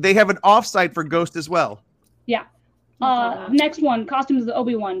offsite. They have an offsite for Ghost as well. Yeah. Next one, Costumes of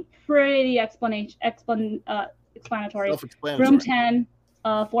Obi-Wan. Pretty explanatory. Room 10,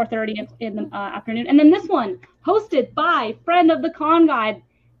 4:30 in the afternoon. And then this one, hosted by friend of the Con Guide.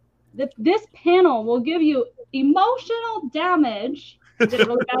 This panel will give you emotional damage. Did a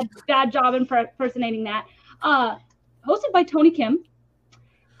really bad job impersonating that. Hosted by Tony Kim.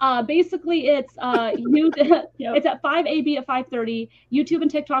 Basically, it's it's at 5 AB at 5:30. YouTube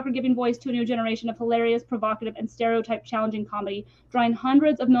and TikTok are giving voice to a new generation of hilarious, provocative, and stereotype-challenging comedy, drawing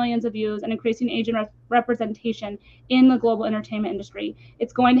hundreds of millions of views and increasing Asian representation in the global entertainment industry.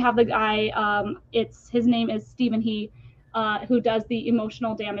 It's going to have the guy. His name is Stephen He, who does the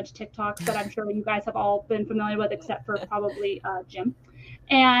emotional damage TikToks that I'm sure you guys have all been familiar with, except for probably Jim.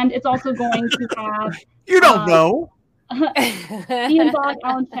 And it's also going to have. You don't know. Ian Bogg,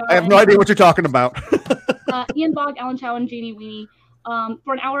 Alan Chow. I have no idea what you're talking about. Ian Bogg, Alan Chow, and Jeannie Weenie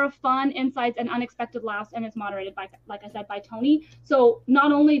for an hour of fun, insights, and unexpected laughs, and it's moderated by, like I said, by Tony. So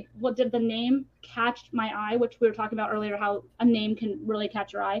not only did the name catch my eye, which we were talking about earlier, how a name can really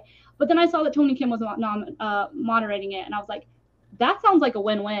catch your eye, but then I saw that Tony Kim was moderating it, and I was like, that sounds like a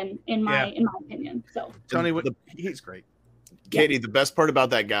win-win in my opinion. So Tony, he's great. Katie, the best part about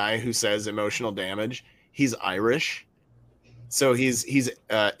that guy who says emotional damage, he's Irish. So he's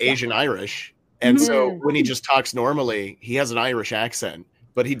Asian Irish. And so when he just talks normally, he has an Irish accent,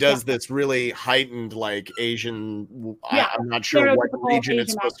 but he does this really heightened, like Asian, I'm not sure what region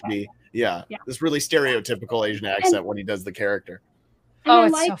it's supposed to be. Yeah. This really stereotypical Asian accent when he does the character.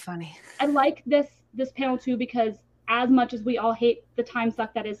 It's so funny. I like this panel too, because as much as we all hate the time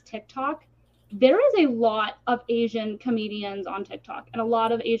suck that is TikTok, there is a lot of Asian comedians on TikTok and a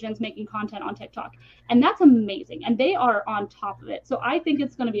lot of Asians making content on TikTok. And that's amazing. And they are on top of it. So I think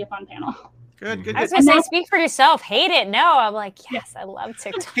it's going to be a fun panel. Good. I was going to say, speak for yourself. Hate it. No, I'm like, yes, I love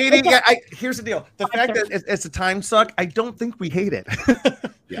TikTok. Katie, here's the deal. The fact that it's a time suck, I don't think we hate it.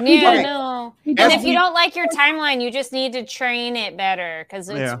 No. And if you don't like your timeline, you just need to train it better, because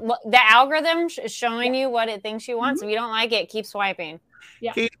the algorithm is showing you what it thinks you want. So if you don't like it, keep swiping.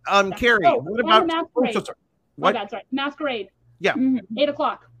 Yeah. Carrie, what about Masquerade? What? Oh, sorry. Masquerade. Yeah. 8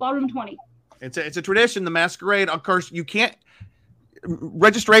 o'clock, ballroom 20. It's a tradition. The Masquerade, of course, you can't.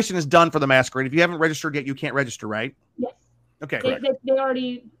 Registration is done for the Masquerade. If you haven't registered yet, you can't register, right? Yes. Okay. They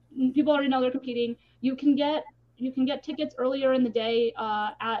already, people already know they're competing. You can get tickets earlier in the day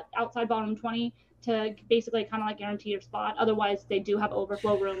at outside ballroom 20 to basically kind of like guarantee your spot. Otherwise, they do have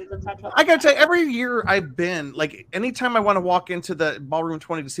overflow rooms, etc. I gotta tell you, every year I've been, like, anytime I want to walk into the ballroom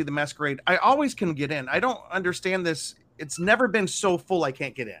 20 to see the Masquerade, I always can get in. I don't understand this. It's never been so full I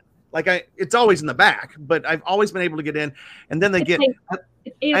can't get in. Like, it's always in the back, but I've always been able to get in. And then they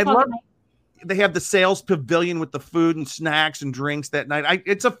they have the sales pavilion with the food and snacks and drinks that night.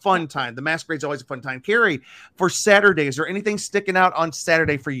 It's a fun time. The Masquerade's always a fun time. Carrie, for Saturday, is there anything sticking out on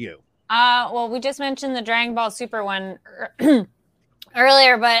Saturday for you? Well, we just mentioned the Dragon Ball Super one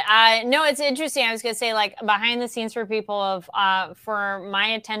earlier, but no, it's interesting. I was going to say, like, behind the scenes for people for my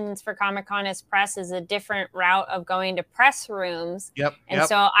attendance for Comic-Con as press is a different route of going to press rooms. And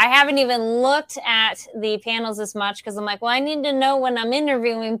so I haven't even looked at the panels as much, because I'm like, well, I need to know when I'm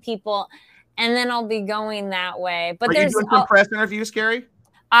interviewing people, and then I'll be going that way. But Are you doing some press interviews, Carrie?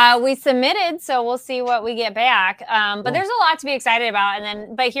 We submitted, so we'll see what we get back. But there's a lot to be excited about. And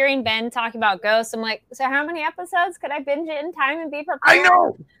then by hearing Ben talk about Ghosts, I'm like, so how many episodes could I binge it in time and be prepared? I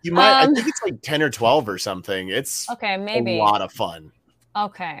know. You might. I think it's like 10 or 12 or something. It's maybe a lot of fun.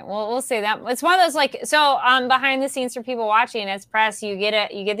 Okay, well, we'll see that. It's one of those, like, so behind the scenes for people watching as press, you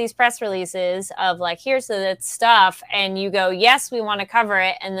get these press releases of, like, here's the stuff, and you go, yes, we want to cover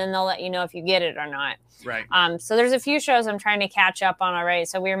it, and then they'll let you know if you get it or not. Right. So there's a few shows I'm trying to catch up on already.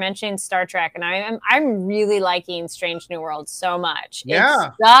 So we were mentioning Star Trek, and I'm really liking Strange New Worlds so much.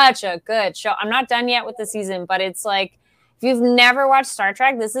 Yeah. It's such a good show. I'm not done yet with the season, but it's like, if you've never watched Star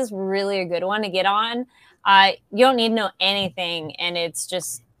Trek, this is really a good one to get on. You don't need to know anything, and it's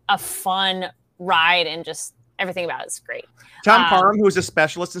just a fun ride, and just everything about it is great. Tom Parham, who is a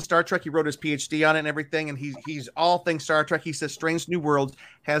specialist in Star Trek, he wrote his PhD on it and everything, and he's all things Star Trek. He says Strange New Worlds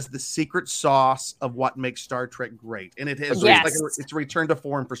has the secret sauce of what makes Star Trek great, and it has it's a return to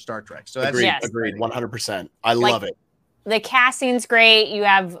form for Star Trek. So that's agreed, 100%. I love it. The casting's great. You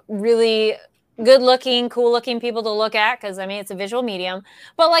have really good-looking, cool-looking people to look at, because I mean it's a visual medium,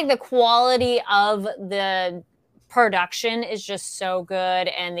 but like the quality of the production is just so good,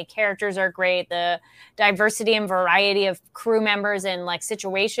 and the characters are great. The diversity and variety of crew members and like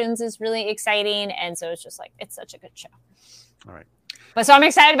situations is really exciting, and so it's just like it's such a good show. All right, but so I'm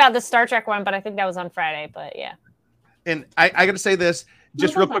excited about the Star Trek one, but I think that was on Friday. But yeah, and I got to say this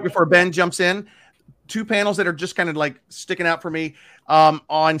just real quick before Ben jumps in. 2 panels that are just kind of like sticking out for me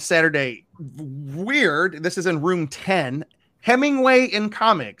on Saturday. Weird. This is in room 10. Hemingway in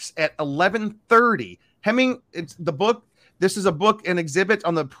Comics at 11:30. It's the book. This is a book and exhibit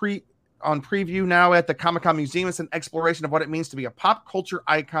on the preview now at the Comic-Con Museum. It's an exploration of what it means to be a pop culture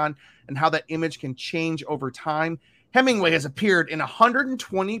icon and how that image can change over time. Hemingway has appeared in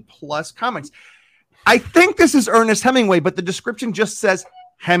 120 plus comics. I think this is Ernest Hemingway, but the description just says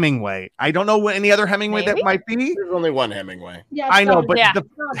Hemingway. I don't know what any other Hemingway that might be. There's only one Hemingway. Yeah, I know, but the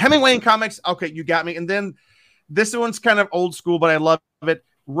Hemingway in Comics. Okay, you got me. And then this one's kind of old school, but I love it.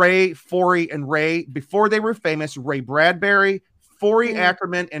 Ray, Forey, and Ray, before they were famous, Ray Bradbury, Forey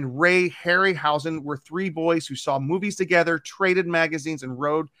Ackerman, and Ray Harryhausen were 3 boys who saw movies together, traded magazines, and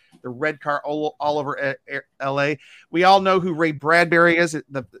rode the red car all over LA. We all know who Ray Bradbury is, and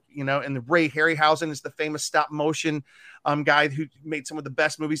the Ray Harryhausen is the famous stop motion guy who made some of the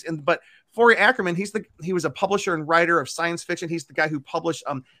best movies. But Forey Ackerman, he was a publisher and writer of science fiction. He's the guy who published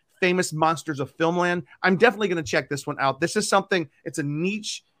Famous Monsters of Filmland. I'm definitely going to check this one out. This is something, it's a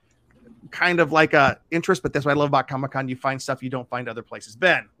niche kind of like a interest, but that's what I love about Comic-Con. You find stuff you don't find other places.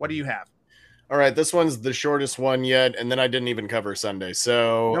 Ben, what do you have? All right, this one's the shortest one yet, and then I didn't even cover Sunday.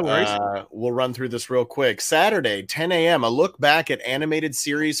 So no worries. We'll run through this real quick. Saturday, 10 a.m., a look back at animated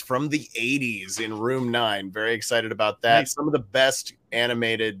series from the 80s in Room 9. Very excited about that. Nice. Some of the best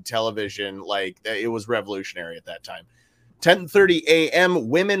animated television, like it was revolutionary at that time. 10:30 a.m.,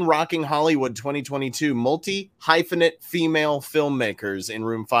 Women Rocking Hollywood 2022, multi-hyphenate female filmmakers in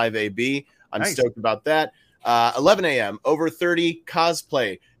Room 5AB. I'm stoked about that. 11 a.m., Over 30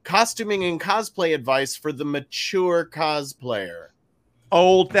 cosplay. Costuming and cosplay advice for the mature cosplayer.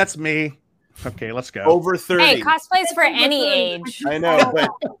 Old, that's me. Okay, let's go. Over 30. Hey, cosplay's for any age. I know,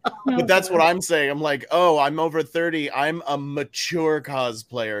 but that's what I'm saying. I'm like, oh, I'm over 30. I'm a mature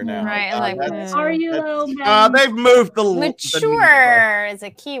cosplayer now. Right. Are you though? They've moved the mature is a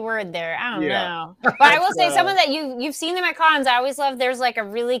key word there. I don't know. But I will say some of that you've seen them at cons. I always love there's like a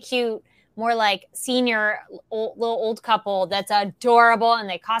really cute, more like senior little old couple that's adorable, and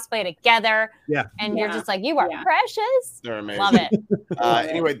they cosplay together. Yeah. And you're just like, you are precious. They're amazing. Love it.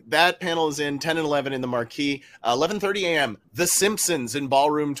 Anyway, that panel is in 10 and 11 in the marquee. 11:30 a.m. The Simpsons in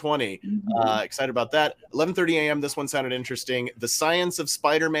Ballroom 20. Excited about that. 11:30 a.m. This one sounded interesting. The Science of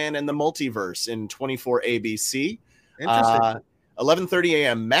Spider-Man and the Multiverse in 24 ABC. Interesting. 11:30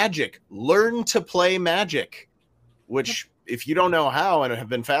 a.m. Magic. Learn to play Magic, which if you don't know how and have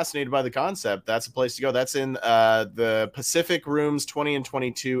been fascinated by the concept, that's a place to go. That's in the Pacific Rooms 20 and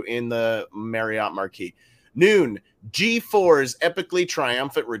 22 in the Marriott Marquis. Noon, G4's epically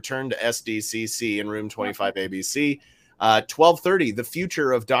triumphant return to SDCC in Room 25 ABC. 12:30, The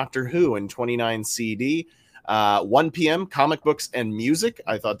Future of Doctor Who in 29 CD. 1 p.m., Comic Books and Music.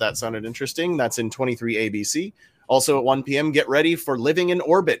 I thought that sounded interesting. That's in 23 ABC. Also at 1 p.m., get ready for Living in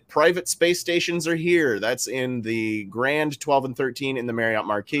Orbit. Private space stations are here. That's in the Grand 12 and 13 in the Marriott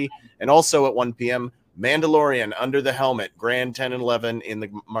Marquis. And also at 1 p.m., Mandalorian Under the Helmet. Grand 10 and 11 in the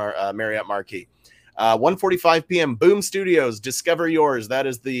Marriott Marquis. 1:45 p.m., Boom Studios, Discover Yours. That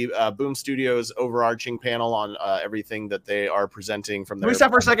is the Boom Studios overarching panel on everything that they are presenting from their... Let me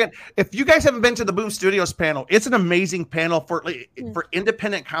stop for a second. If you guys haven't been to the Boom Studios panel, it's an amazing panel for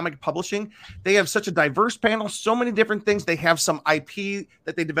independent comic publishing. They have such a diverse panel, so many different things. They have some IP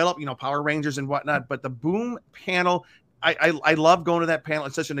that they develop, Power Rangers and whatnot. But the Boom panel, I love going to that panel.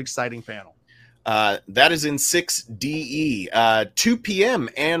 It's such an exciting panel. That is in 6DE. 2 p.m.,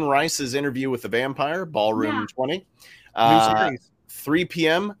 Anne Rice's Interview with the Vampire, Ballroom 20. 3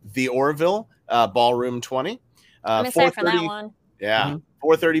 p.m., The Orville, Ballroom 20. I'm excited for that one. Yeah.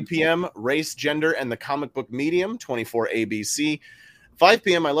 4:30 p.m., Race, Gender, and the Comic Book Medium, 24 ABC. 5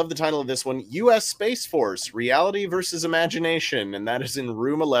 p.m., I love the title of this one, U.S. Space Force, Reality versus Imagination, and that is in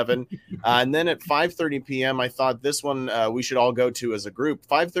Room 11. And then at 5:30 p.m., I thought this one we should all go to as a group.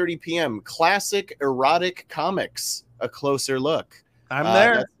 5:30 p.m., Classic Erotic Comics, A Closer Look. I'm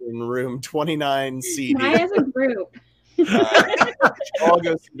there. That's in Room 29 CD. Why as a group? All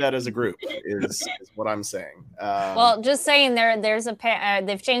go see that as a group is what I'm saying. Well, just saying there's a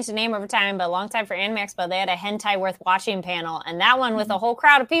they've changed the name over time, but a long time for Anime Expo they had a hentai worth watching panel, and that one with a whole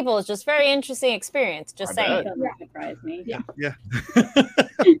crowd of people is just very interesting experience. Just saying. That doesn't surprise me. Yeah.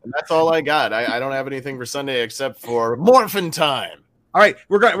 And that's all I got. I don't have anything for Sunday except for Morphin Time. All right,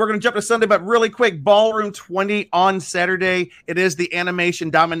 we're gonna jump to Sunday, but really quick, Ballroom 20 on Saturday. It is the animation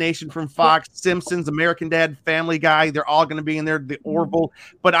domination from Fox, Simpsons, American Dad, Family Guy. They're all going to be in there. The Orville,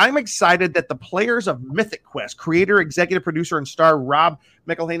 but I'm excited that the players of Mythic Quest, creator, executive producer, and star Rob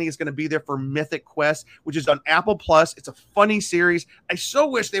McElhaney is going to be there for Mythic Quest, which is on Apple Plus. It's a funny series. I so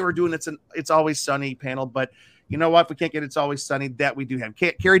wish they were doing It's Always Sunny panel, but you know what? If we can't get It's Always Sunny, that we do have.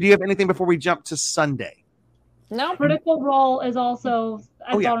 Carrie, do you have anything before we jump to Sunday? No. Critical Role is also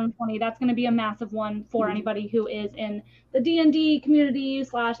at Ballroom 20. That's going to be a massive one for anybody who is in the D&D community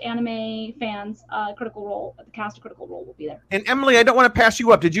 / anime fans. Critical Role, the cast of Critical Role will be there. And Emily, I don't want to pass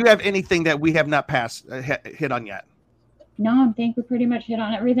you up. Did you have anything that we have not hit on yet? No, I think we pretty much hit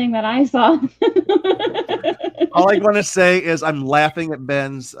on everything that I saw. All I want to say is I'm laughing at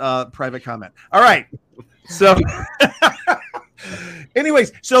Ben's private comment. All right. So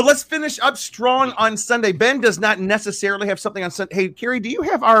anyways, so let's finish up strong on Sunday. Ben does not necessarily have something on Sunday. Hey, Carrie, do you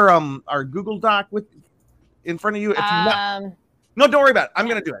have our Google Doc in front of you? If not, no, don't worry about it. I'm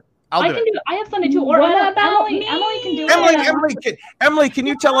going to do it. I have Sunday too. Or what about Emily? me? Emily can do it. Emily, can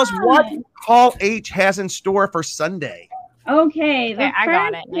you tell us what Hall H has in store for Sunday? Okay, the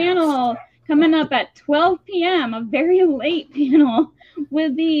first panel coming up at 12 p.m., a very late panel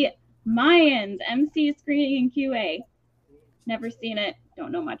with the Mayans, MC Screening and QA. Never seen it,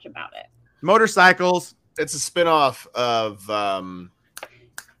 don't know much about it. Motorcycles. It's a spinoff of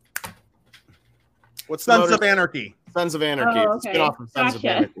what's Sons of Anarchy. Sons of Anarchy. Oh, It's a spinoff of Sons of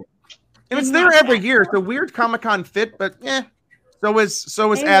Anarchy. And it's there every year. It's a weird Comic-Con fit, but so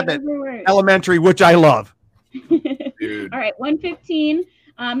is Abbott Elementary, which I love. Dude. All right, 1:15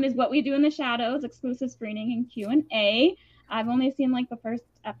 is What We Do in the Shadows, exclusive screening and Q&A. I've only seen like the first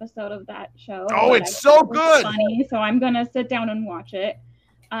episode of that show. Oh, it's so good. Funny, so I'm gonna sit down and watch it.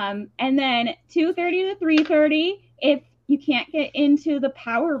 And then 2:30 to 3:30, if you can't get into the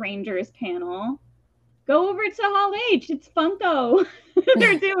Power Rangers panel, go over to Hall H. It's Funko.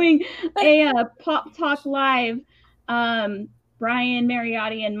 They're doing a Pop Talk Live. Brian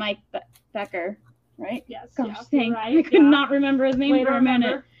Mariotti and Mike Becker, right? Yes. Gosh, Right. I could not remember his name for a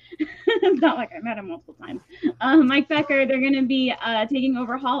minute. It's not like I met him multiple times. Mike Becker, they're going to be taking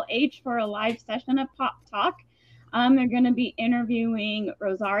over Hall H for a live session of Pop Talk. They're going to be interviewing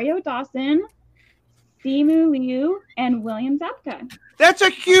Rosario Dawson, Simu Liu, and William Zabka. That's a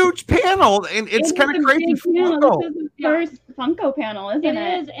huge panel, and it's kind of crazy. Funko. This is the first Funko panel, isn't it?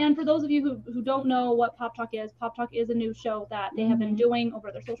 It is, and for those of you who don't know what Pop Talk is a new show that they have been doing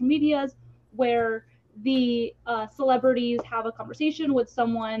over their social medias where the celebrities have a conversation with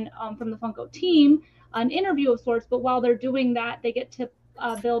someone from the Funko team, an interview of sorts, but while they're doing that, they get to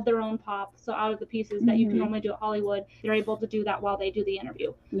build their own pop. So out of the pieces that you can normally do at Hollywood, they're able to do that while they do the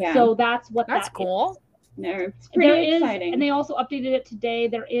interview. Yeah. So that's what that's cool. It's pretty exciting. And they also updated it today.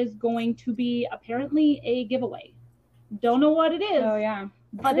 There is going to be apparently a giveaway. Don't know what it is. Oh, yeah.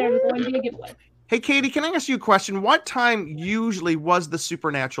 But there's going to be a giveaway. Hey, Katie, can I ask you a question? What time usually was the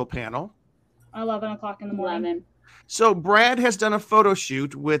Supernatural panel? 11 o'clock in the morning. 11. So Brad has done a photo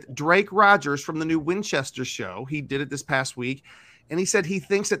shoot with Drake Rogers from the new Winchester show. He did it this past week. And he said he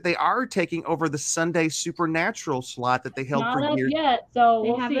thinks that they are taking over the Sunday Supernatural slot that they held Not for up years. yet, so They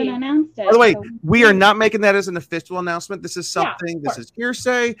we'll haven't see. announced it. By the way, so- we are not making that as an official announcement. This is something. This is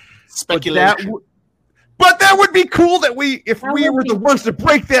hearsay. Speculation. But that would be cool that if we were the ones to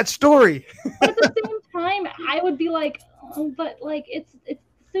break that story. But at the same time, I would be like, oh, but like it's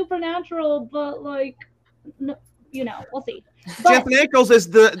Supernatural, but like, no, we'll see. Jeff Nichols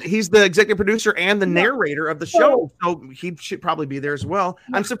is he's the executive producer and the narrator of the show, so he should probably be there as well.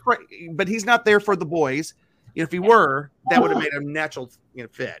 I'm surprised, but he's not there for the boys. If he were, that would have made a natural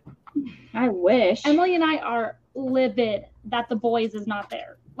fit. I wish. Emily and I are livid that the boys is not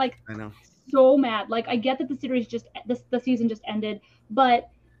there. Like, I know. So mad. Like, I get that the series the season just ended, but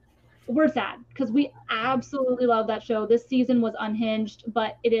we're sad because we absolutely love that show. This season was unhinged,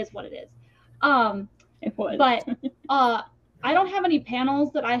 but it is what it is. It was. But I don't have any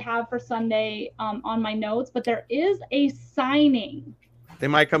panels that I have for Sunday on my notes, but there is a signing. They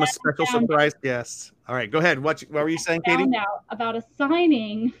might come a special surprise guest. All right, go ahead. What were you saying, Katie? Found out about a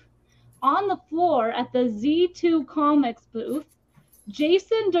signing on the floor at the Z2 Comics booth.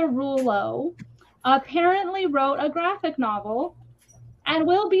 Jason Derulo apparently wrote a graphic novel and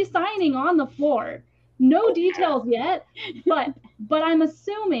will be signing on the floor. No details yet, but I'm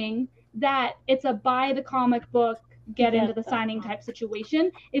assuming that it's a buy the comic book, get into the signing type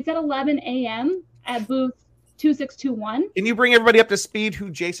situation. It's at 11 a.m. at booth 2621. Can you bring everybody up to speed who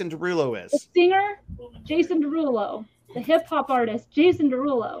Jason Derulo is? The singer, Jason Derulo. the hip hop artist Jason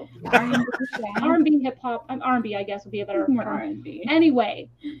Derulo. R&B hip hop. R&B, I guess, would be a better More term. R&B. Anyway,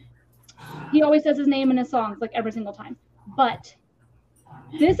 he always says his name in his songs like every single time. But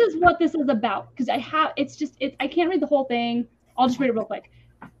this is what this is about, because I can't read the whole thing. I'll just read it real quick.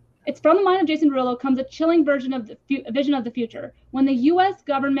 It's from the mind of Jason Derulo comes a chilling vision of the future. When the U.S.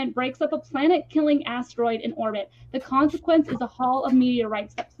 government breaks up a planet-killing asteroid in orbit, the consequence is a haul of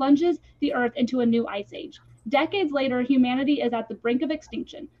meteorites that plunges the Earth into a new ice age. Decades later, humanity is at the brink of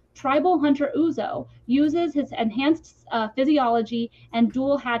extinction. Tribal hunter Uzo uses his enhanced physiology and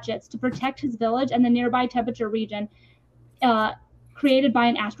dual hatchets to protect his village and the nearby temperature region created by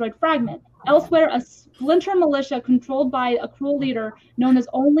an asteroid fragment. Elsewhere, a splinter militia controlled by a cruel leader known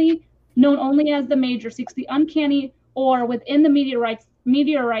only as the Major seeks the uncanny ore within the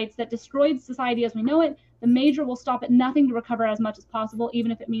meteorites that destroyed society as we know it. The Major will stop at nothing to recover as much as possible,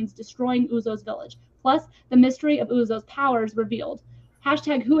 even if it means destroying Uzo's village. Plus, the mystery of Uzo's powers revealed.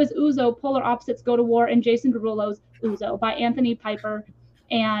 Hashtag Who is Uzo? Polar Opposites Go to War in Jason Derulo's Uzo by Anthony Piper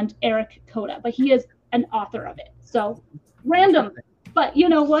and Eric Coda. But he is an author of it. So, random. But you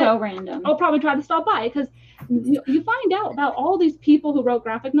know what? So random. I'll probably try to stop by because you find out about all these people who wrote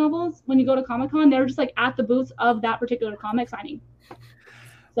graphic novels when you go to Comic-Con. They're just like at the booths of that particular comic signing.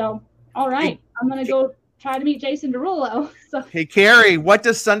 So, all right. I'm going to go try to meet Jason Derulo. So. Hey, Carrie, what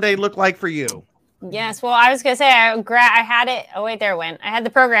does Sunday look like for you? Yes, well, I was going to say, I had it. Oh, wait, there it went. I had the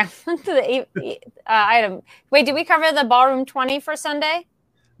program to the item. Wait, did we cover the Ballroom 20 for Sunday?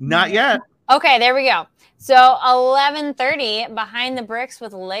 Not yet. Okay, there we go. So 11:30 Behind the Bricks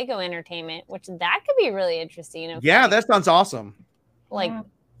with Lego Entertainment, which that could be really interesting. Yeah, that sounds awesome. Like,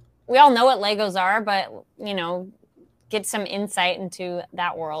 we all know what Legos are, but, you know, get some insight into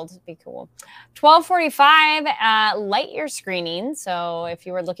that world would be cool. 12:45 Lightyear screening. So if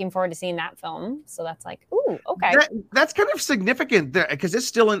you were looking forward to seeing that film, so that's like, ooh, okay. That's kind of significant there because it's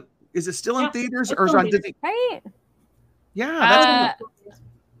still in. Is it still in theaters or is it on Disney? Right. Yeah.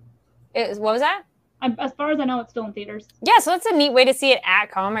 What was that? As far as I know, it's still in theaters. Yeah, so that's a neat way to see it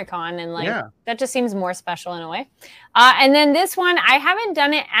at Comic-Con, and that just seems more special in a way. And then this one, I haven't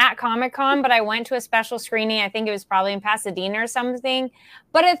done it at Comic-Con, but I went to a special screening. I think it was probably in Pasadena or something.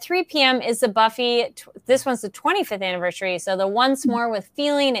 But at 3 p.m. is the Buffy. This one's the 25th anniversary, so the Once More with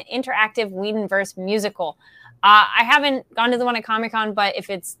Feeling interactive Whedonverse musical. I haven't gone to the one at Comic-Con, but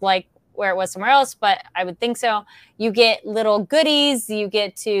if it's like where it was somewhere else, but I would think so. You get little goodies, you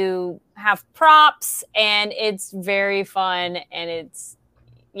get to have props, and it's very fun, and it's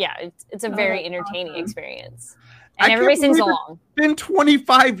a very entertaining experience. And everybody sings along. It's been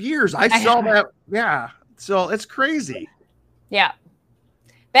 25 years. I saw that. Yeah. So it's crazy. Yeah.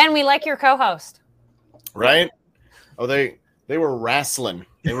 Ben, we like your co-host. Right? Oh, they were wrestling.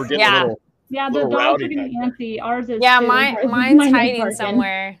 They were getting a little. Yeah, the dogs are getting antsy. Ours is. Yeah, mine's hiding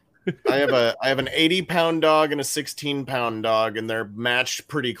somewhere. I have an 80-pound dog and a 16-pound dog, and they're matched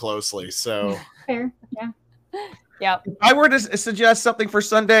pretty closely. So fair, yeah. Yep. If I were to suggest something for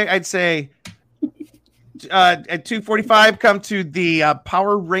Sunday, I'd say at 2:45, come to the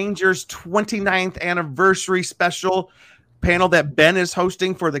Power Rangers 29th anniversary special panel that Ben is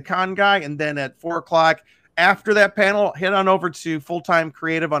hosting for the Con Guy, and then at 4:00. After that panel, head on over to Full-Time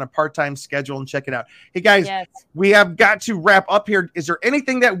Creative on a part-time schedule and check it out. Hey, guys, we have got to wrap up here. Is there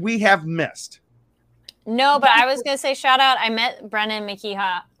anything that we have missed? No, but I was going to say shout out. I met Brennan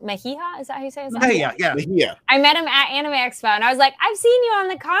Mejia. Mejia? Is that how you say his name? Yeah. I met him at Anime Expo, and I was like, I've seen you on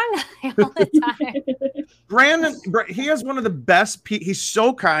the Con Guy all the time. Brandon, he has one of the best. He's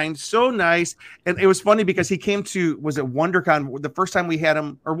so kind, so nice. And it was funny because he came to, was it WonderCon, the first time we had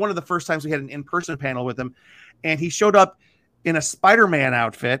him, or one of the first times we had an in-person panel with him. And he showed up in a Spider-Man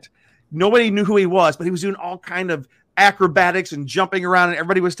outfit. Nobody knew who he was, but he was doing all kind of acrobatics and jumping around, and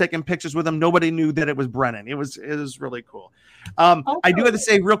everybody was taking pictures with him. Nobody knew that it was Brennan. It was really cool. I do have to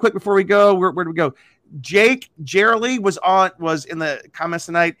say real quick before we go, where do we go? Jake Jerley was in the comments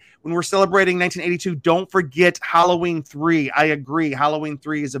tonight when we're celebrating 1982. Don't forget Halloween 3. I agree. Halloween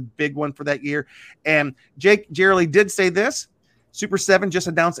 3 is a big one for that year. And Jake Jerley did say this. Super 7 just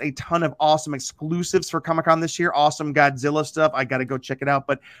announced a ton of awesome exclusives for Comic-Con this year. Awesome Godzilla stuff. I got to go check it out.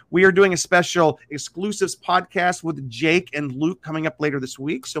 But we are doing a special exclusives podcast with Jake and Luke coming up later this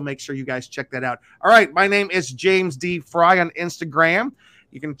week. So make sure you guys check that out. All right. My name is James D. Fry on Instagram.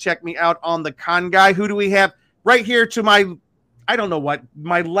 You can check me out on the Con Guy. Who do we have right here to my I don't know what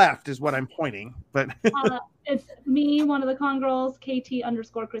my left is what I'm pointing, but it's me, one of the con girls,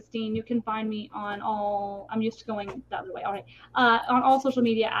 KT_Christine. You can find me on all. I'm used to going the other way. All right, on all social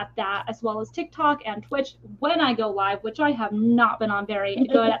media at that, as well as TikTok and Twitch when I go live, which I have not been on very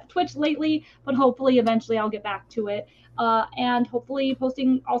good at Twitch lately, but hopefully eventually I'll get back to it. And hopefully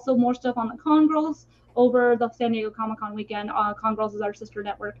posting also more stuff on the con girls over the San Diego Comic-Con weekend. Con Girls is our sister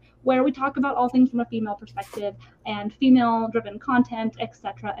network where we talk about all things from a female perspective and female-driven content,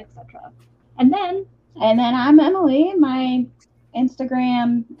 etc., etc. And then I'm Emily. My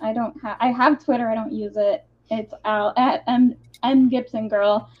Instagram, I have Twitter. I don't use it. It's out at M Gibson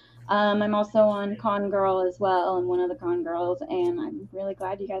Girl. I'm also on Con Girl as well. I'm one of the Con Girls, and I'm really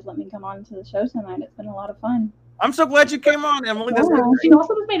glad you guys let me come on to the show tonight. It's been a lot of fun. I'm so glad you came on, Emily. She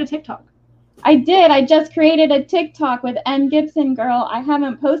also just made a TikTok. I did. I just created a TikTok with M Gibson Girl. I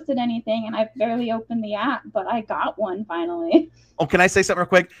haven't posted anything, and I've barely opened the app, but I got one finally. Oh, can I say something real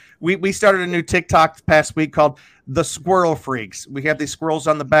quick? We started a new TikTok this past week called The Squirrel Freaks. We have these squirrels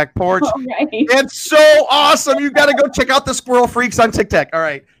on the back porch. Oh, right. It's so awesome. You got to go check out The Squirrel Freaks on TikTok. All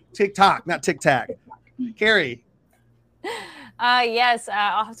right. TikTok, not TikTok. Carrie. Yes,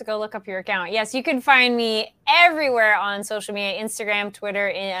 I'll have to go look up your account. Yes, you can find me everywhere on social media, Instagram,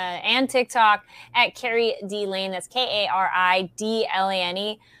 Twitter, and TikTok at Carrie D Lane. That's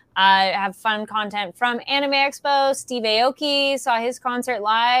KARIDLANE. I have fun content from Anime Expo. Steve Aoki saw his concert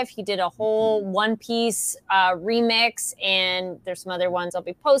live. He did a whole One Piece remix, and there's some other ones I'll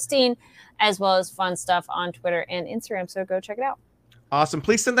be posting, as well as fun stuff on Twitter and Instagram. So go check it out. Awesome.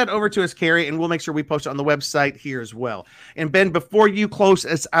 Please send that over to us, Carrie, and we'll make sure we post it on the website here as well. And Ben, before you close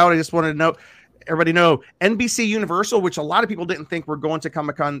us out, I just wanted to know, everybody know, NBC Universal, which a lot of people didn't think were going to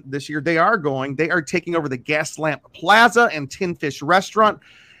Comic-Con this year, they are going. They are taking over the Gaslamp Plaza and Tin Fish Restaurant,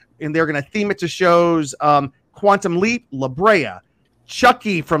 and they're going to theme it to shows Quantum Leap, La Brea,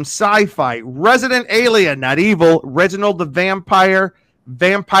 Chucky from Sci-Fi, Resident Alien, not evil, Reginald the Vampire,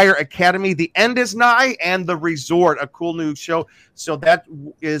 Vampire Academy, The End is Nigh, and The Resort, a cool new show. So that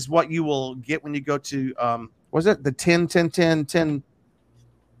is what you will get when you go to was it the Tin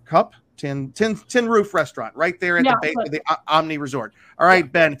Roof Restaurant right there at the Omni Resort. All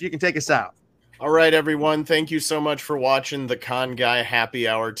right, Ben, if you can take us out. All right, everyone. Thank you so much for watching the Con Guy Happy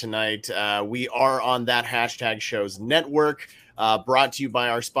Hour tonight. We are on That Hashtag Shows network, brought to you by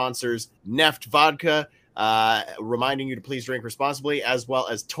our sponsors, Neft Vodka, reminding you to please drink responsibly, as well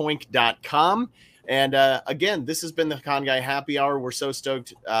as Toink.com. And again, this has been the Con Guy Happy Hour. We're so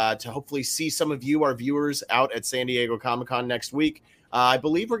stoked to hopefully see some of you, our viewers, out at San Diego Comic-Con next week. I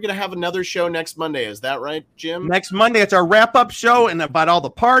believe we're going to have another show next Monday. Is that right, Jim? Next Monday, it's our wrap-up show and about all the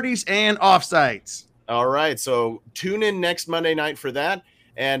parties and offsites. All right, so tune in next Monday night for that.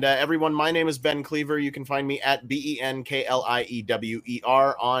 And everyone, my name is Ben Cleaver. You can find me at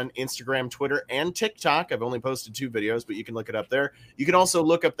BENKLIEWER on Instagram, Twitter, and TikTok. I've only posted 2 videos, but you can look it up there. You can also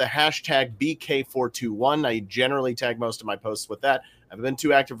look up the hashtag BK421. I generally tag most of my posts with that. I've been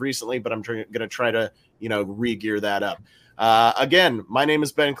too active recently, but I'm going to try to, re-gear that up. Again, my name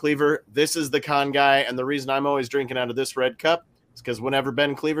is Ben Cleaver. This is the Con Guy, and the reason I'm always drinking out of this red cup is because whenever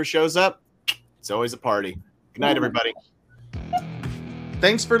Ben Cleaver shows up, it's always a party. Good night, everybody.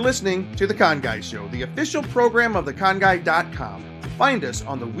 Thanks for listening to The Con Guy Show, the official program of theconguy.com. Find us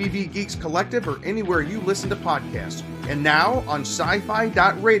on the Weevy Geeks Collective or anywhere you listen to podcasts. And now on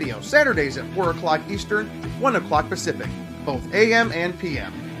sci-fi.radio, Saturdays at 4 o'clock Eastern, 1 o'clock Pacific, both AM and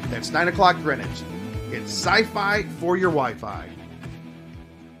PM. That's 9 o'clock Greenwich. It's sci-fi for your Wi-Fi.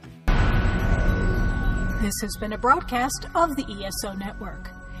 This has been a broadcast of the ESO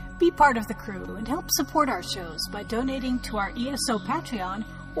Network. Be part of the crew and help support our shows by donating to our ESO Patreon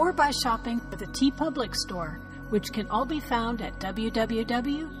or by shopping at the TeePublic store, which can all be found at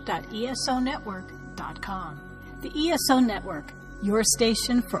www.esonetwork.com. The ESO Network, your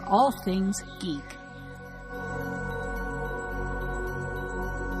station for all things geek.